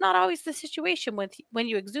Mm-hmm. that's not always the situation when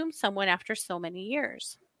you exhume someone after so many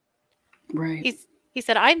years. Right. He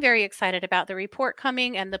said, I'm very excited about the report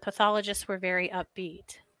coming, and the pathologists were very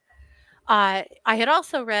upbeat. I had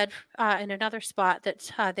also read in another spot that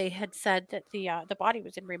they had said that the body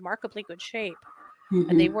was in remarkably good shape,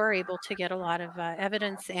 and they Mm-hmm. were able to get a lot of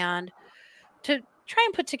evidence and to try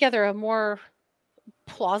and put together a more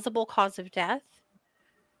plausible cause of death.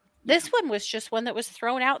 Yeah. This one was just one that was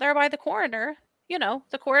thrown out there by the coroner. You know,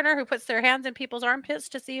 the coroner who puts their hands in people's armpits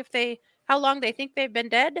to see if how long they think they've been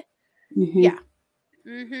dead. Mm-hmm. Yeah.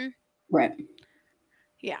 Mm-hmm. Right.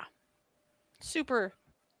 Yeah. Super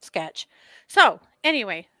sketch. So,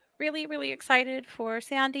 anyway, really, really excited for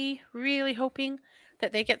Sandy. Really hoping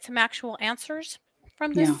that they get some actual answers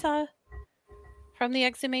from Yeah. this, from the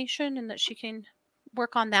exhumation, and that she can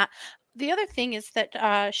work on that. The other thing is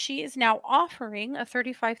that she is now offering a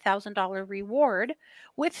 $35,000 reward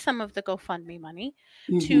with some of the GoFundMe money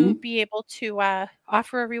Mm-hmm. to be able to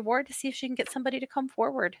offer a reward to see if she can get somebody to come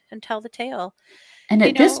forward and tell the tale. And You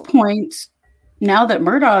at this know, point, now that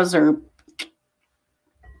Murdaughs are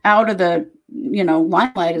out of the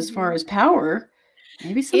limelight as far mhm. as power,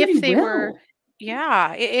 maybe somebody If they were, will.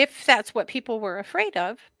 yeah, if that's what people were afraid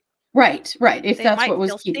of, Right. Right. If they that's what might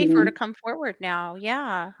was feel keeping safer to them. come forward now.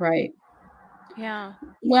 Yeah, Right. yeah,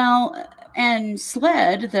 Well, and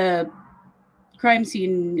SLED, the crime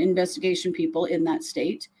scene investigation people in that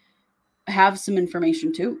state, have some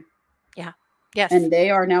information too. yeah, yes, And they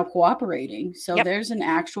are now cooperating. So yep, there's an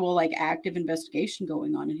actual active investigation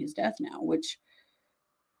going on in his death now, which,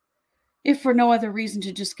 if for no other reason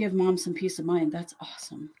to just give mom some peace of mind, that's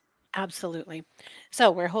awesome. absolutely.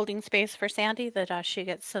 So we're holding space for Sandy that she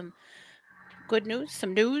gets some good news,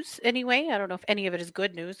 some news anyway. I don't know if any of it is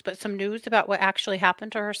good news, but some news about what actually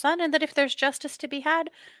happened to her son, and that if there's justice to be had,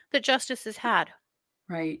 that justice is had.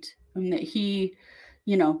 Right. And that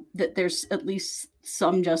that there's at least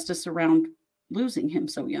some justice around losing him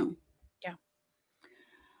so young.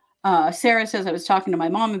 Yeah. Sarah says, I was talking to my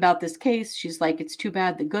mom about this case. She's like, it's too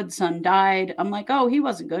bad the good son died. I'm like, oh, he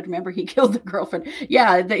wasn't good. Remember, he killed the girlfriend.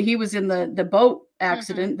 Yeah, that he was in the boat Mm-hmm.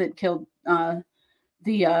 accident that killed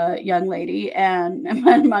the young lady. And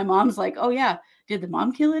my mom's like, oh, yeah, did the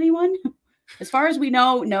mom kill anyone? As far as we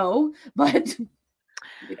know, no, but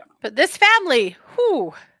we don't know. But this family,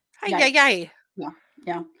 whoo, ay, ay, Yikes. ay, Yeah,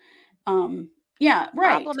 yeah. Um, yeah,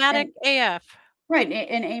 right. problematic AF. Right.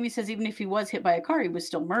 And Amy says even if he was hit by a car, he was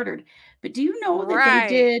still murdered. But do you know that they Right.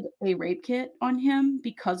 did a rape kit on him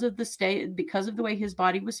because of the way his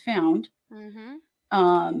body was found?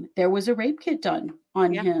 Mm-hmm. There was a rape kit done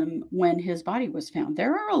on Yeah. him when his body was found.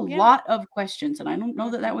 There are a Yeah. lot of questions, and I don't know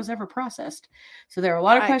that Mm-hmm. was ever processed. So there are a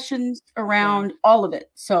lot of I questions Yeah. around all of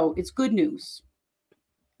it. So it's good news.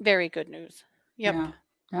 Very good news. Yep. Yeah,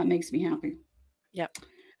 that makes me happy. Yep.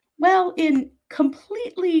 Well, in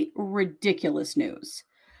completely ridiculous news,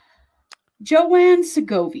 Joanne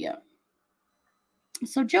Segovia.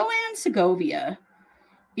 So Joanne Segovia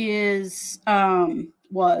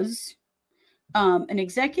was an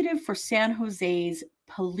executive for San Jose's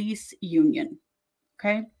police union.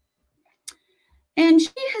 Okay. And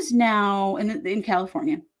she has now in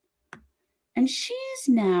California, and she's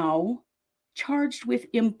now charged with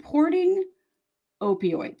importing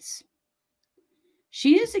opioids.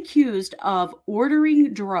 She is accused of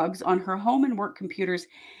ordering drugs on her home and work computers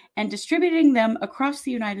and distributing them across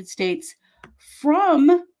the United States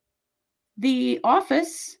from the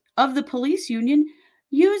office of the police union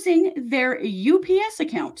using their UPS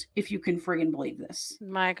account, if you can friggin' believe this.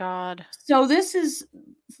 My God. So this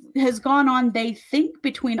has gone on, they think,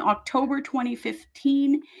 between October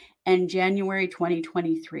 2015 and January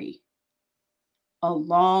 2023. A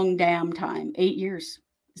long damn time. 8 years.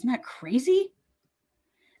 Isn't that crazy?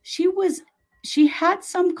 She had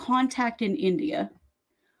some contact in India,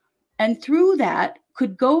 and through that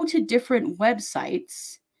could go to different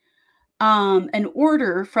websites and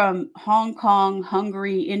order from Hong Kong,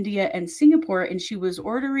 Hungary, India, and Singapore. And she was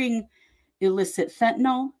ordering illicit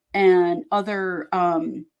fentanyl and other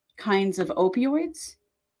kinds of opioids.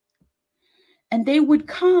 And they would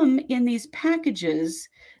come in these packages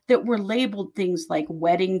that were labeled things like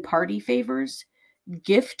wedding party favors.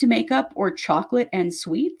 gift makeup or chocolate and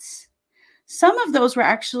sweets. Some of those were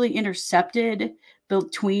actually intercepted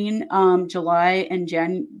between July and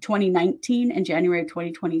 2019 and January of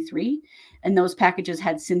 2023. And those packages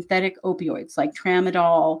had synthetic opioids like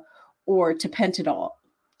tramadol or tapentadol.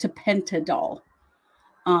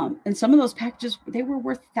 And some of those packages, they were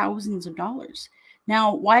worth thousands of dollars.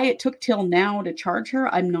 Now, why it took till now to charge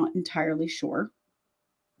her, I'm not entirely sure.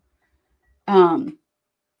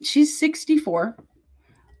 She's 64,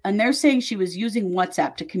 and they're saying she was using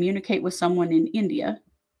WhatsApp to communicate with someone in India,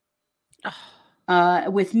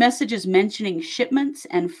 with messages mentioning shipments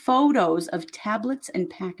and photos of tablets and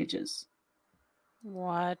packages.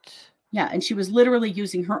 What? Yeah, and she was literally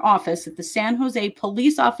using her office at the San Jose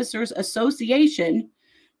Police Officers Association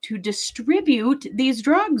to distribute these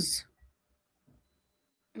drugs.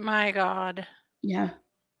 My God. Yeah.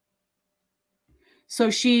 So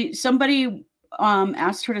somebody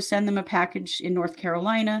asked her to send them a package in North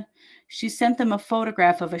Carolina. She sent them a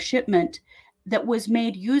photograph of a shipment that was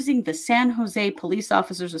made using the San Jose Police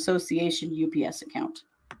Officers Association UPS account.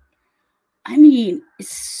 I mean,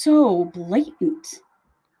 it's so blatant.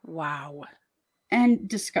 Wow. And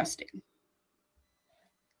disgusting.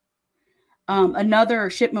 Another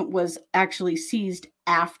shipment was actually seized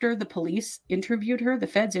after the police interviewed her. The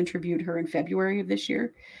feds interviewed her in February of this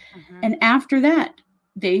year. Mm-hmm. And after that,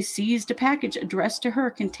 they seized a package addressed to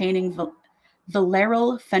her containing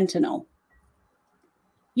Vallow fentanyl.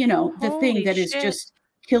 You know, the thing that is just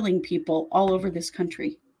killing people all over this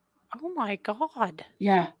country. Oh my God.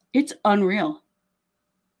 Yeah, it's unreal.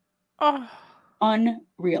 Oh.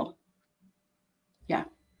 Unreal. Yeah.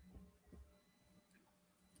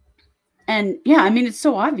 And yeah, I mean, it's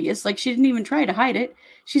so obvious. Like, she didn't even try to hide it.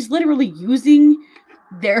 She's literally using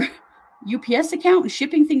their UPS account and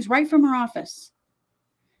shipping things right from her office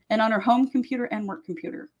and on her home computer and work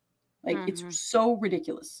computer. Like, it's so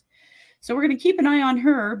ridiculous. So we're going to keep an eye on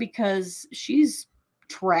her because she's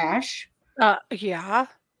trash. Yeah.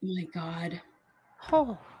 My God.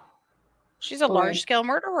 Oh, she's a large-scale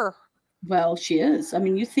murderer. Well, she is. I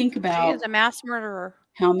mean, you think about... She is a mass murderer.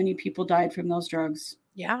 How many people died from those drugs?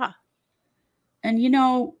 Yeah. And, you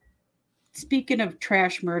know, speaking of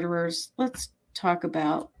trash murderers, let's talk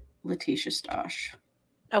about Letitia Stosh.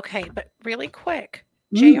 Okay, but really quick.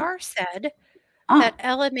 JR said that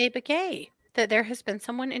Ella Mae Begay, that there has been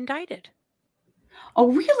someone indicted.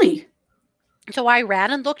 Oh, really? So I ran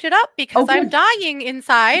and looked it up because I'm dying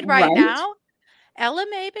inside right now. Ella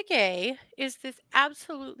Mae Begay is this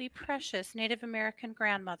absolutely precious Native American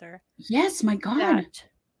grandmother. Yes, my God.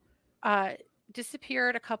 That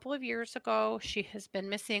disappeared a couple of years ago. She has been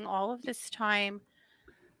missing all of this time.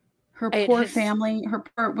 Her poor family,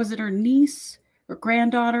 was it her niece or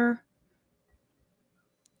granddaughter?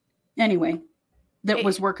 Anyway, that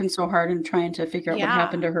was working so hard and trying to figure out what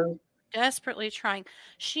happened to her. Desperately trying.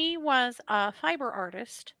 She was a fiber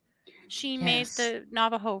artist. She made the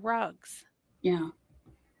Navajo rugs. Yeah.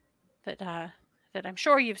 That I'm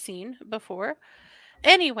sure you've seen before.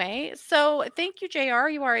 Anyway, so thank you, JR.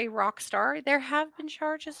 You are a rock star. There have been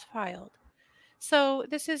charges filed. So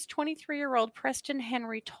this is 23-year-old Preston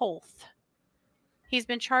Henry Tolth. He's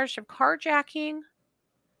been charged of carjacking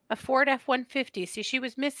a Ford F-150. See, she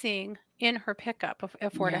was missing in her pickup of a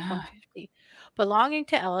Ford F-150 belonging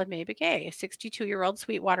to Ella Mae Begay, a 62-year-old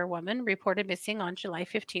Sweetwater woman reported missing on July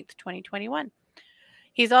 15th, 2021.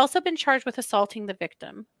 He's also been charged with assaulting the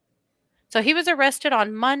victim. So he was arrested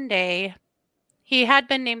on Monday. He had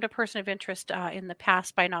been named a person of interest in the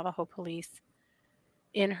past by Navajo police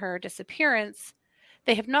in her disappearance.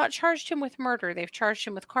 They have not charged him with murder. They've charged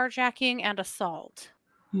him with carjacking and assault.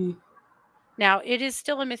 Now, it is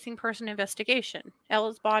still a missing person investigation.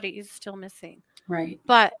 Ella's body is still missing. Right.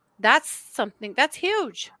 But that's something that's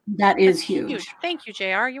huge. That is huge. Thank you,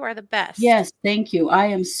 JR. You are the best. Yes, thank you. I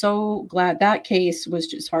am so glad. That case was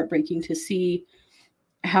just heartbreaking to see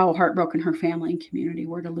how heartbroken her family and community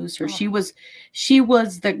were to lose her. She was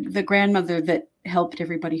the grandmother that helped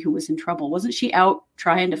everybody who was in trouble. Wasn't she out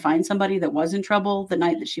trying to find somebody that was in trouble the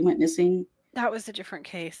night that she went missing? That was a different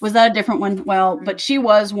case. Was that a different one? Well, but she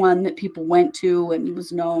was one that people went to and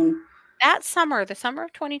was known. That summer, the summer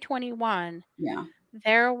of 2021,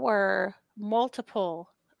 there were multiple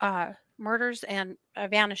murders and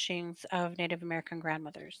vanishings of Native American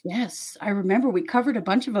grandmothers. Yes, I remember we covered a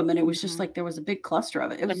bunch of them, and it was just like there was a big cluster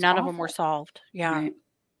of it. But none of them were solved. Yeah. Right.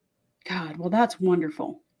 God, well, that's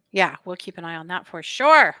wonderful. Yeah, we'll keep an eye on that for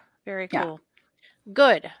sure. Very cool. Yeah.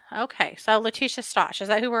 Good. Okay, so Letitia Stosh, is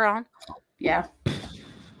that who we're on? Yeah.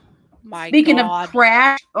 My Speaking God. of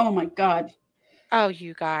crash, oh my God. Oh,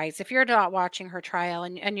 you guys, if you're not watching her trial,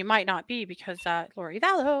 and you might not be because Lori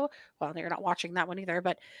Vallow, well, you're not watching that one either,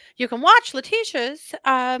 but you can watch Letitia's.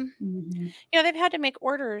 Mhm. They've had to make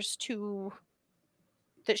orders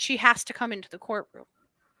that she has to come into the courtroom.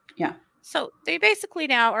 Yeah. So they basically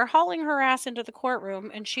now are hauling her ass into the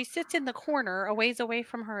courtroom, and she sits in the corner, a ways away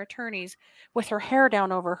from her attorneys, with her hair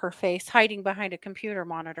down over her face, hiding behind a computer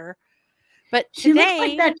monitor. But She looks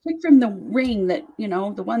like today, that chick from The Ring, that,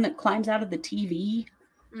 the one that climbs out of the TV.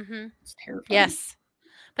 mm-hmm, It's terrifying. yes.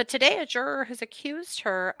 But today, a juror has accused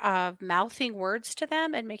her of mouthing words to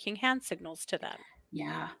them and making hand signals to them.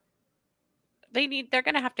 Yeah. They're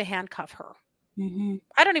going to have to handcuff her. Mm-hmm.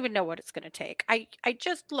 I don't even know what it's going to take. I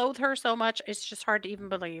just loathe her so much. It's just hard to even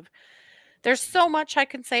believe. There's so much I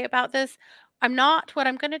can say about this. What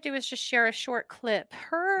I'm going to do is just share a short clip.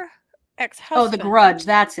 Her Oh, The ex-husband, Grudge.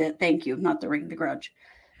 That's it. Thank you. Not The Ring, The Grudge.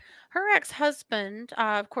 her ex-husband,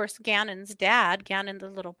 of course, Gannon's dad, Gannon, the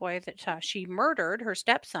little boy that she murdered, her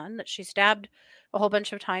stepson, that she stabbed a whole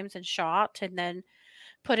bunch of times and shot, and then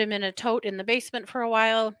put him in a tote in the basement for a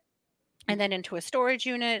while, and then into a storage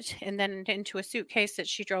unit, and then into a suitcase that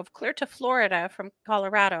she drove clear to Florida from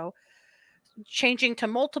Colorado, changing to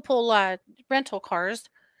multiple rental cars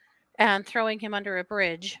and throwing him under a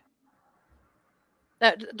bridge.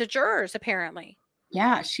 The jurors, apparently.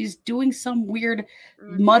 Yeah, she's doing some weird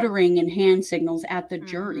Mm-hmm. muttering and hand signals at the Mm-hmm.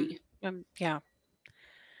 jury. Yeah.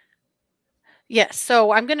 Yes.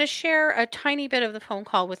 So I'm going to share a tiny bit of the phone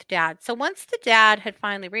call with Dad. So once the dad had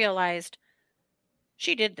finally realized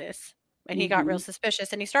she did this, and he got real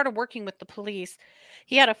suspicious, and he started working with the police,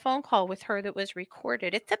 he had a phone call with her that was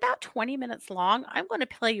recorded. It's about 20 minutes long. I'm going to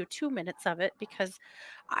play you 2 minutes of it because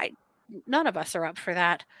none of us are up for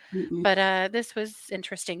that. Mm-mm. But this was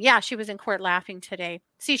interesting. Yeah, she was in court laughing today.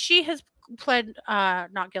 See, she has pled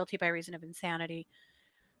not guilty by reason of insanity.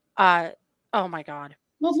 Oh my God.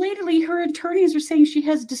 Well, lately, her attorneys are saying she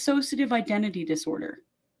has dissociative identity disorder.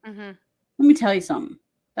 Mm-hmm. Let me tell you something.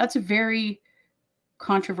 That's a very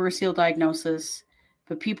controversial diagnosis,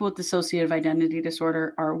 but people with dissociative identity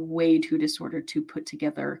disorder are way too disordered to put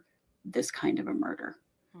together this kind of a murder.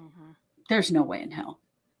 Mm-hmm. There's no way in hell.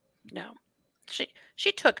 No.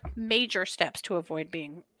 She took major steps to avoid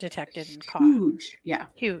being detected and caught. Huge. Yeah.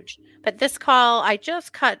 Huge. But this call, I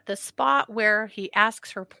just cut the spot where he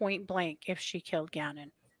asks her point blank if she killed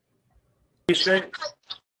Gannon. You said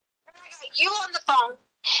you on the phone,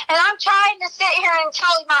 and I'm trying to sit here and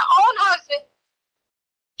tell my own husband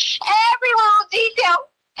every little detail,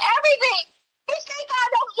 everything. You think I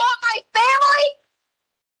don't want my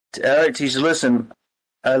family? All right, Tisha, listen.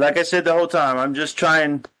 Like I said the whole time, I'm just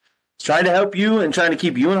trying to help you and trying to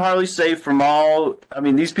keep you and Harley safe from all. I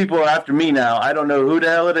mean, these people are after me now. I don't know who the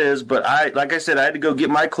hell it is, but like I said, I had to go get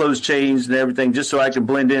my clothes changed and everything just so I can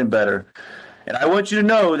blend in better. And I want you to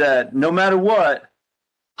know that no matter what,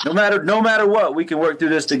 we can work through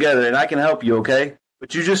this together, and I can help you, okay?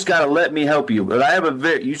 But you just got to let me help you.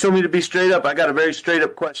 But you told me to be straight up. I got a very straight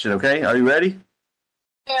up question, okay? Are you ready?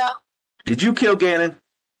 Yeah. Did you kill Gannon?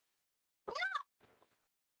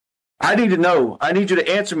 I need to know. I need you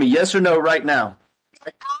to answer me yes or no right now.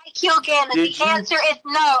 I killed Gannon. The answer is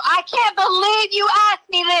no. I can't believe you asked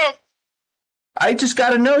me this. I just got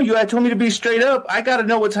to know. You had told me to be straight up. I got to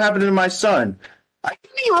know what's happening to my son. Tell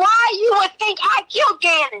me why you would think I killed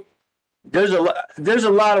Gannon. There's a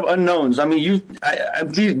lot of unknowns. I mean,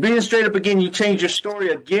 being straight up again, you changed your story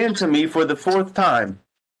again to me for the fourth time.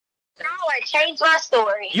 No, I changed my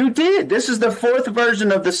story. You did. This is the fourth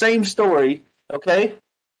version of the same story, okay?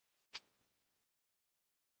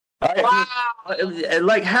 Wow.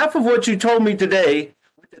 Like half of what you told me today,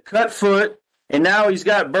 with the cut foot, and now he's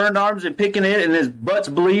got burned arms and picking it, and his butt's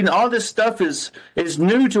bleeding. All this stuff is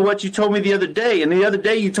new to what you told me the other day. And the other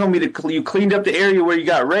day you told me you cleaned up the area where you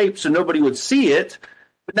got raped so nobody would see it.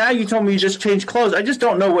 But now you told me you just changed clothes. I just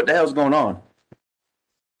don't know what the hell's going on.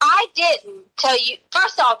 I didn't tell you.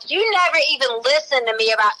 First off, you never even listened to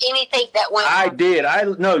me about anything that went on. I did.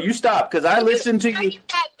 No, you stopped because I listened to you.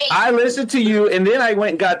 I listened to you, and then I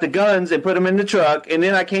went and got the guns and put them in the truck, and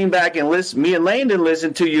then I came back and me and Landon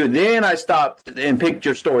listened to you, and then I stopped and picked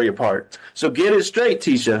your story apart. So get it straight,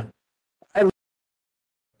 Tisha.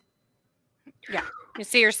 Yeah. You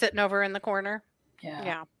see her sitting over in the corner?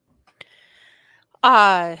 Yeah.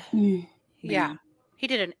 Yeah. He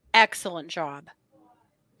did an excellent job.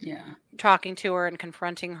 Yeah. Talking to her and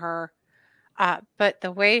confronting her. But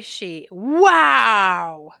the way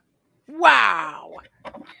wow.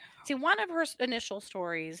 See, one of her initial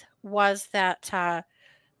stories was that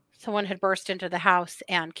someone had burst into the house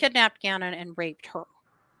and kidnapped Gannon and raped her.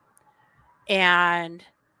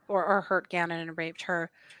 Or hurt Gannon and raped her.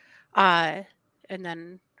 And and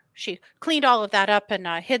then she cleaned all of that up and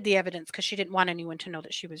hid the evidence because she didn't want anyone to know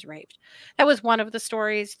that she was raped. That was one of the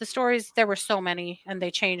stories. The stories, there were so many, and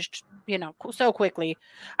they changed, so quickly.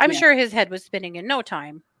 I'm sure his head was spinning in no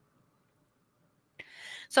time.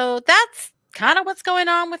 So that's kind of what's going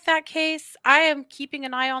on with that case. I am keeping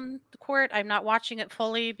an eye on the court. I'm not watching it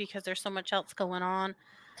fully because there's so much else going on.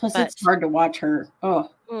 Plus, it's hard to watch her.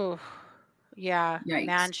 Oh, yeah. Yikes.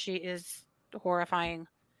 Man, she is horrifying.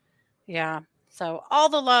 Yeah. So all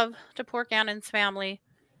the love to poor Gannon's family.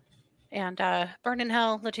 And burn in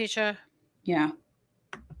hell, Letitia. Yeah.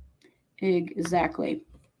 Exactly.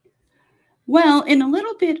 Well, in a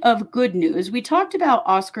little bit of good news, we talked about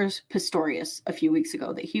Oscar Pistorius a few weeks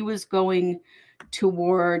ago, that he was going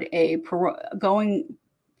toward going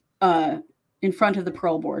in front of the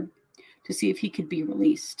parole board to see if he could be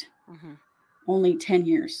released. Mm-hmm. Only 10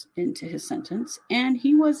 years into his sentence, and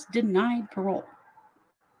he was denied parole.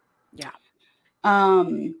 Yeah.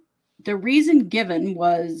 The reason given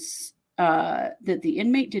was that the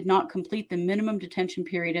inmate did not complete the minimum detention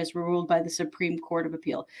period as ruled by the Supreme Court of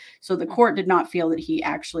Appeal. So the court did not feel that he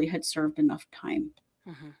actually had served enough time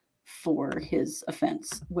for his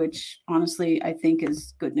offense, which honestly I think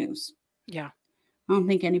is good news. Yeah. I don't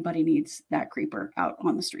think anybody needs that creeper out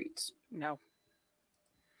on the streets. No.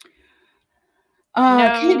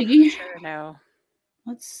 Katie. Sure, no.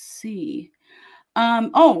 Let's see.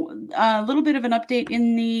 A little bit of an update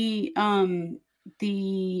in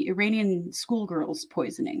the Iranian schoolgirls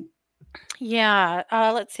poisoning. Yeah.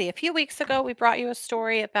 Let's see. A few weeks ago, we brought you a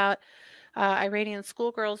story about Iranian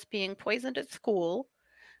schoolgirls being poisoned at school.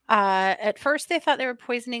 At first, they thought they were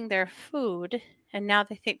poisoning their food, and now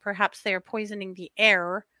they think perhaps they are poisoning the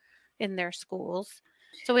air in their schools.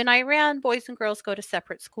 So in Iran, boys and girls go to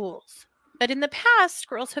separate schools. But in the past,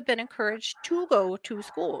 girls have been encouraged to go to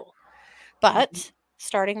school. But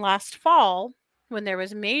starting last fall, when there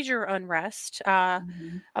was major unrest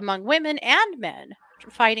among women and men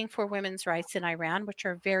fighting for women's rights in Iran, which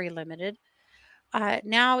are very limited,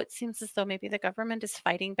 now it seems as though maybe the government is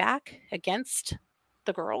fighting back against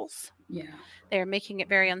the girls. Yeah. They're making it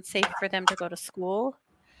very unsafe for them to go to school.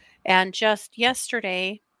 And just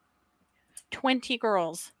yesterday, 20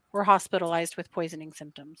 girls were hospitalized with poisoning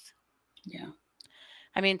symptoms. Yeah.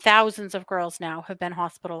 I mean, thousands of girls now have been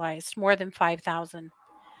hospitalized, more than 5,000,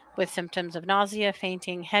 with symptoms of nausea,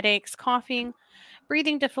 fainting, headaches, coughing,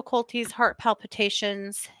 breathing difficulties, heart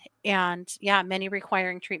palpitations, and many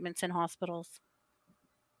requiring treatments in hospitals.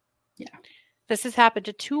 Yeah. This has happened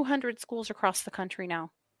to 200 schools across the country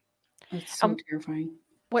now. It's so terrifying.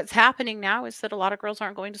 What's happening now is that a lot of girls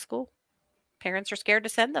aren't going to school. Parents are scared to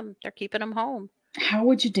send them. They're keeping them home. How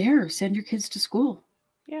would you dare send your kids to school?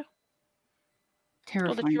 Yeah.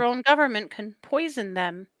 Terrifying. So that your own government can poison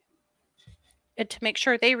them to make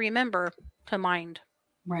sure they remember to mind.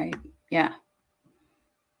 Right. Yeah.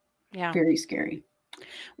 Yeah. Very scary.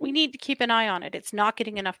 We need to keep an eye on it. It's not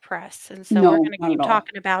getting enough press. And so we're going to keep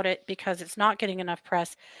talking about it because it's not getting enough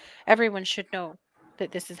press. Everyone should know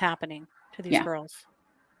that this is happening to these girls.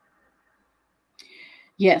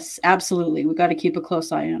 Yes, absolutely. We got to keep a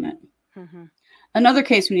close eye on it. Mm-hmm. Another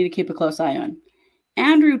case we need to keep a close eye on.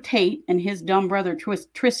 Andrew Tate and his dumb brother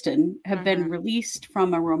Tristan have been released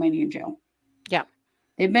from a Romanian jail. Yeah.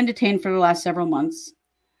 They've been detained for the last several months.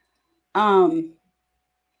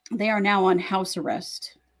 They are now on house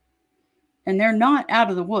arrest. And they're not out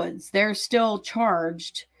of the woods. They're still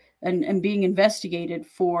charged and being investigated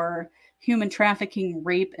for human trafficking,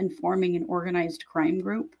 rape, and forming an organized crime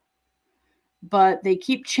group. But they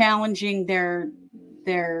keep challenging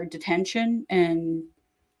their detention, and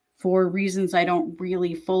for reasons I don't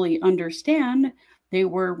really fully understand, they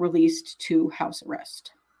were released to house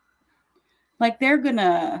arrest. Like, they're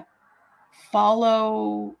gonna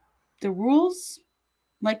follow the rules,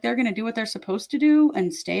 like they're gonna do what they're supposed to do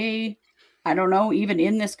and stay, I don't know, even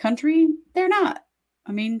in this country. They're not.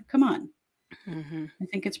 I mean, come on. Mm-hmm. I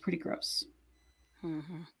think it's pretty gross.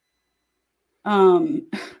 Mm-hmm.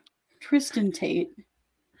 Tristan Tate.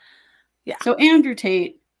 Yeah. So Andrew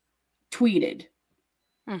Tate tweeted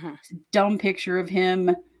a dumb picture of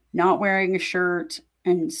him not wearing a shirt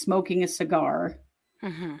and smoking a cigar.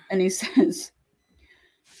 And he says,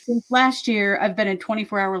 since last year, I've been in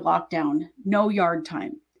 24-hour lockdown, no yard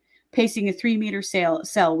time, pacing a 3-meter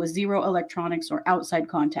cell with zero electronics or outside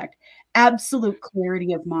contact, absolute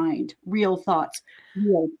clarity of mind, real thoughts,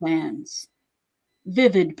 real plans,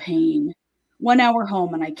 vivid pain, 1 hour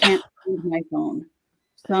home and I can't find my phone.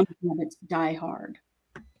 Some habits die hard.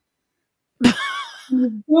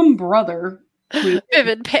 His dumb brother tweeted,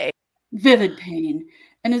 vivid pain.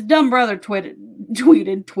 And his dumb brother twatted,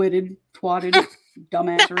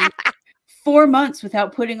 dumbassery, 4 months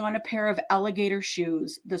without putting on a pair of alligator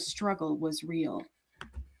shoes. The struggle was real.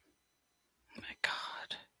 Oh my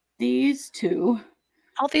God. These two.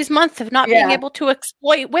 All these months of not being able to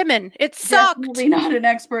exploit women. It sucked. Definitely not an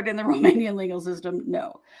expert in the Romanian legal system.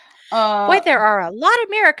 No. Boy, there are a lot of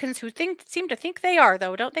Americans who seem to think they are,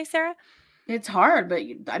 though, don't they, Sarah? It's hard, but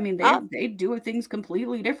I mean, they do things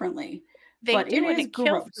completely differently. They but do, it and is it kills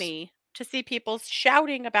gross. me to see people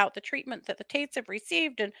shouting about the treatment that the Tates have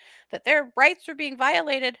received and that their rights are being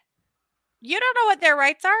violated. You don't know what their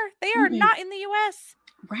rights are. They are not in the U.S.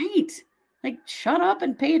 Right. Like, shut up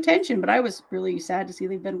and pay attention. But I was really sad to see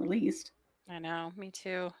they've been released. I know, me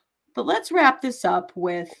too. But let's wrap this up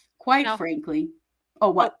with, quite frankly. Oh,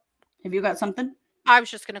 what? Have you got something? I was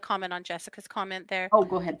just going to comment on Jessica's comment there. Oh,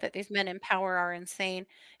 go ahead. That these men in power are insane.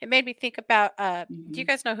 It made me think about, do you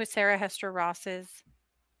guys know who Sarah Hester Ross is?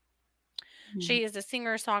 She is a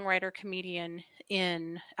singer, songwriter, comedian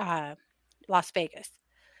in Las Vegas.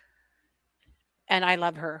 And I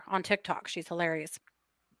love her on TikTok. She's hilarious.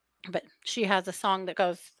 But she has a song that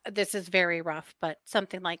goes, this is very rough, but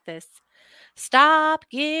something like this. Stop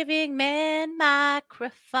giving men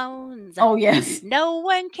microphones. Oh, yes. No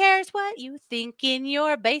one cares what you think in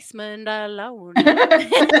your basement alone.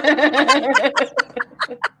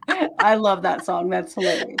 I love that song. That's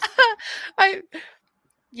hilarious. I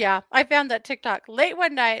found that TikTok late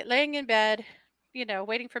one night, laying in bed,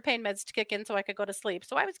 waiting for pain meds to kick in so I could go to sleep.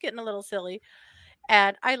 So I was getting a little silly.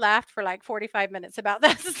 And I laughed for like 45 minutes about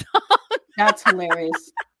that song. That's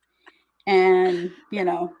hilarious. And,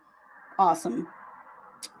 awesome.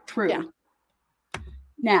 True. Yeah.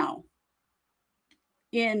 Now,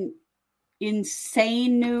 in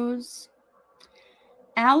insane news,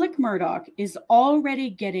 Alec Murdaugh is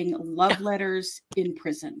already getting love letters in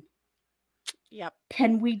prison. Yep.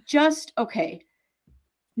 Can we just,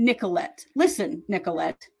 Nicolette. Listen,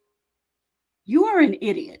 Nicolette. You are an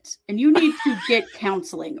idiot and you need to get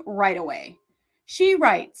counseling right away. She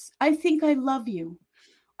writes, I think I love you.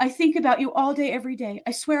 I think about you all day, every day.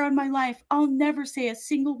 I swear on my life, I'll never say a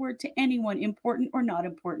single word to anyone, important or not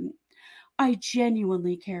important. I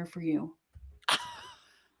genuinely care for you.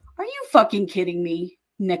 Are you fucking kidding me,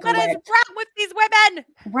 Nicolette? What is wrong with these women?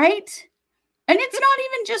 Right? And it's not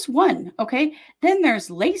even just one, okay? Then there's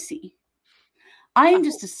Lacey. I am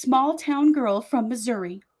just a small town girl from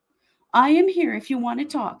Missouri. I am here if you want to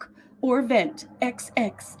talk or vent.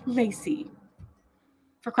 XX Lacey.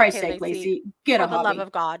 For Christ's sake, Lacey, get a hobby. For the love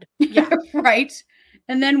of God. Yeah. Right.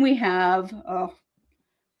 And then we have,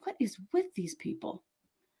 what is with these people?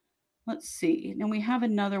 Let's see. Then we have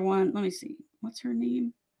another one. Let me see. What's her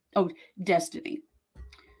name? Oh, Destiny.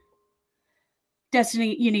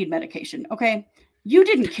 Destiny, you need medication, okay? You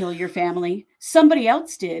didn't kill your family. Somebody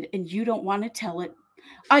else did, and you don't want to tell it.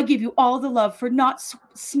 I give you all the love for not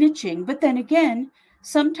snitching, but then again,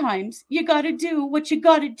 sometimes you got to do what you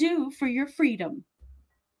got to do for your freedom.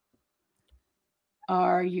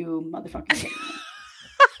 Are you motherfucking kidding me?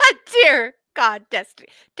 Dear God,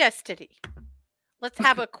 Destiny. Let's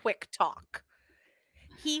have a quick talk.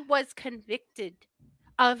 He was convicted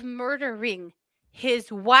of murdering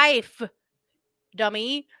his wife,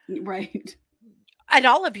 dummy. Right. And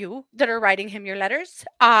all of you that are writing him your letters,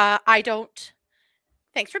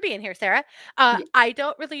 thanks for being here, Sarah. I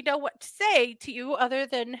don't really know what to say to you other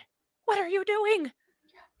than, what are you doing?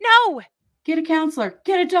 No. Get a counselor.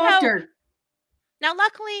 Get a doctor. No. Now,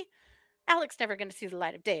 luckily, Alec's never going to see the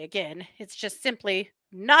light of day again. It's just simply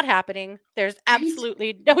not happening. There's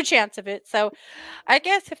absolutely no chance of it. So I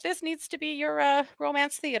guess if this needs to be your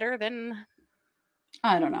romance theater, then...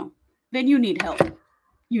 I don't know. Then you need help.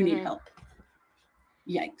 You need help.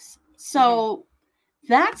 Yikes. So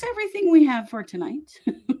that's everything we have for tonight.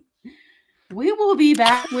 We will be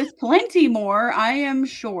back with plenty more, I am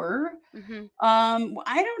sure. I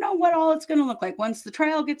don't know what all it's going to look like once the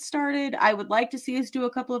trial gets started. I would like to see us do a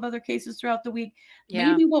couple of other cases throughout the week.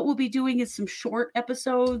 Maybe what we'll be doing is some short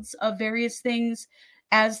episodes of various things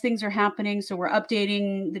as things are happening. So we're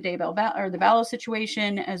updating the Vallow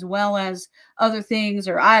situation as well as other things,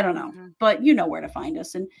 or I don't know, but you know where to find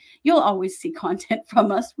us, and you'll always see content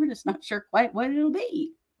from us. We're just not sure quite what it'll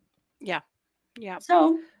be. Yeah.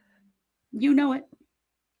 So you know it.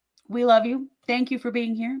 We love you. Thank you for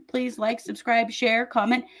being here. Please like, subscribe, share,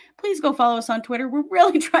 comment. Please go follow us on Twitter. We're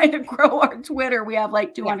really trying to grow our Twitter. We have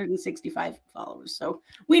like 265 followers. So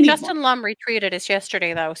we need Justin Lum retweeted us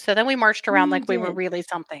yesterday, though. So then we marched around like we were really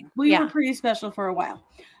something. We were pretty special for a while.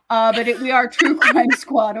 But we are True Crime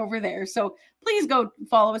Squad over there. So please go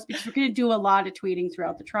follow us because we're going to do a lot of tweeting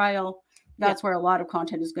throughout the trial. That's where a lot of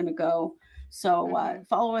content is going to go. So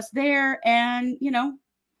follow us there, and you know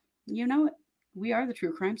it. We are the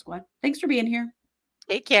True Crime Squad. Thanks for being here.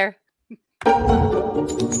 Take care.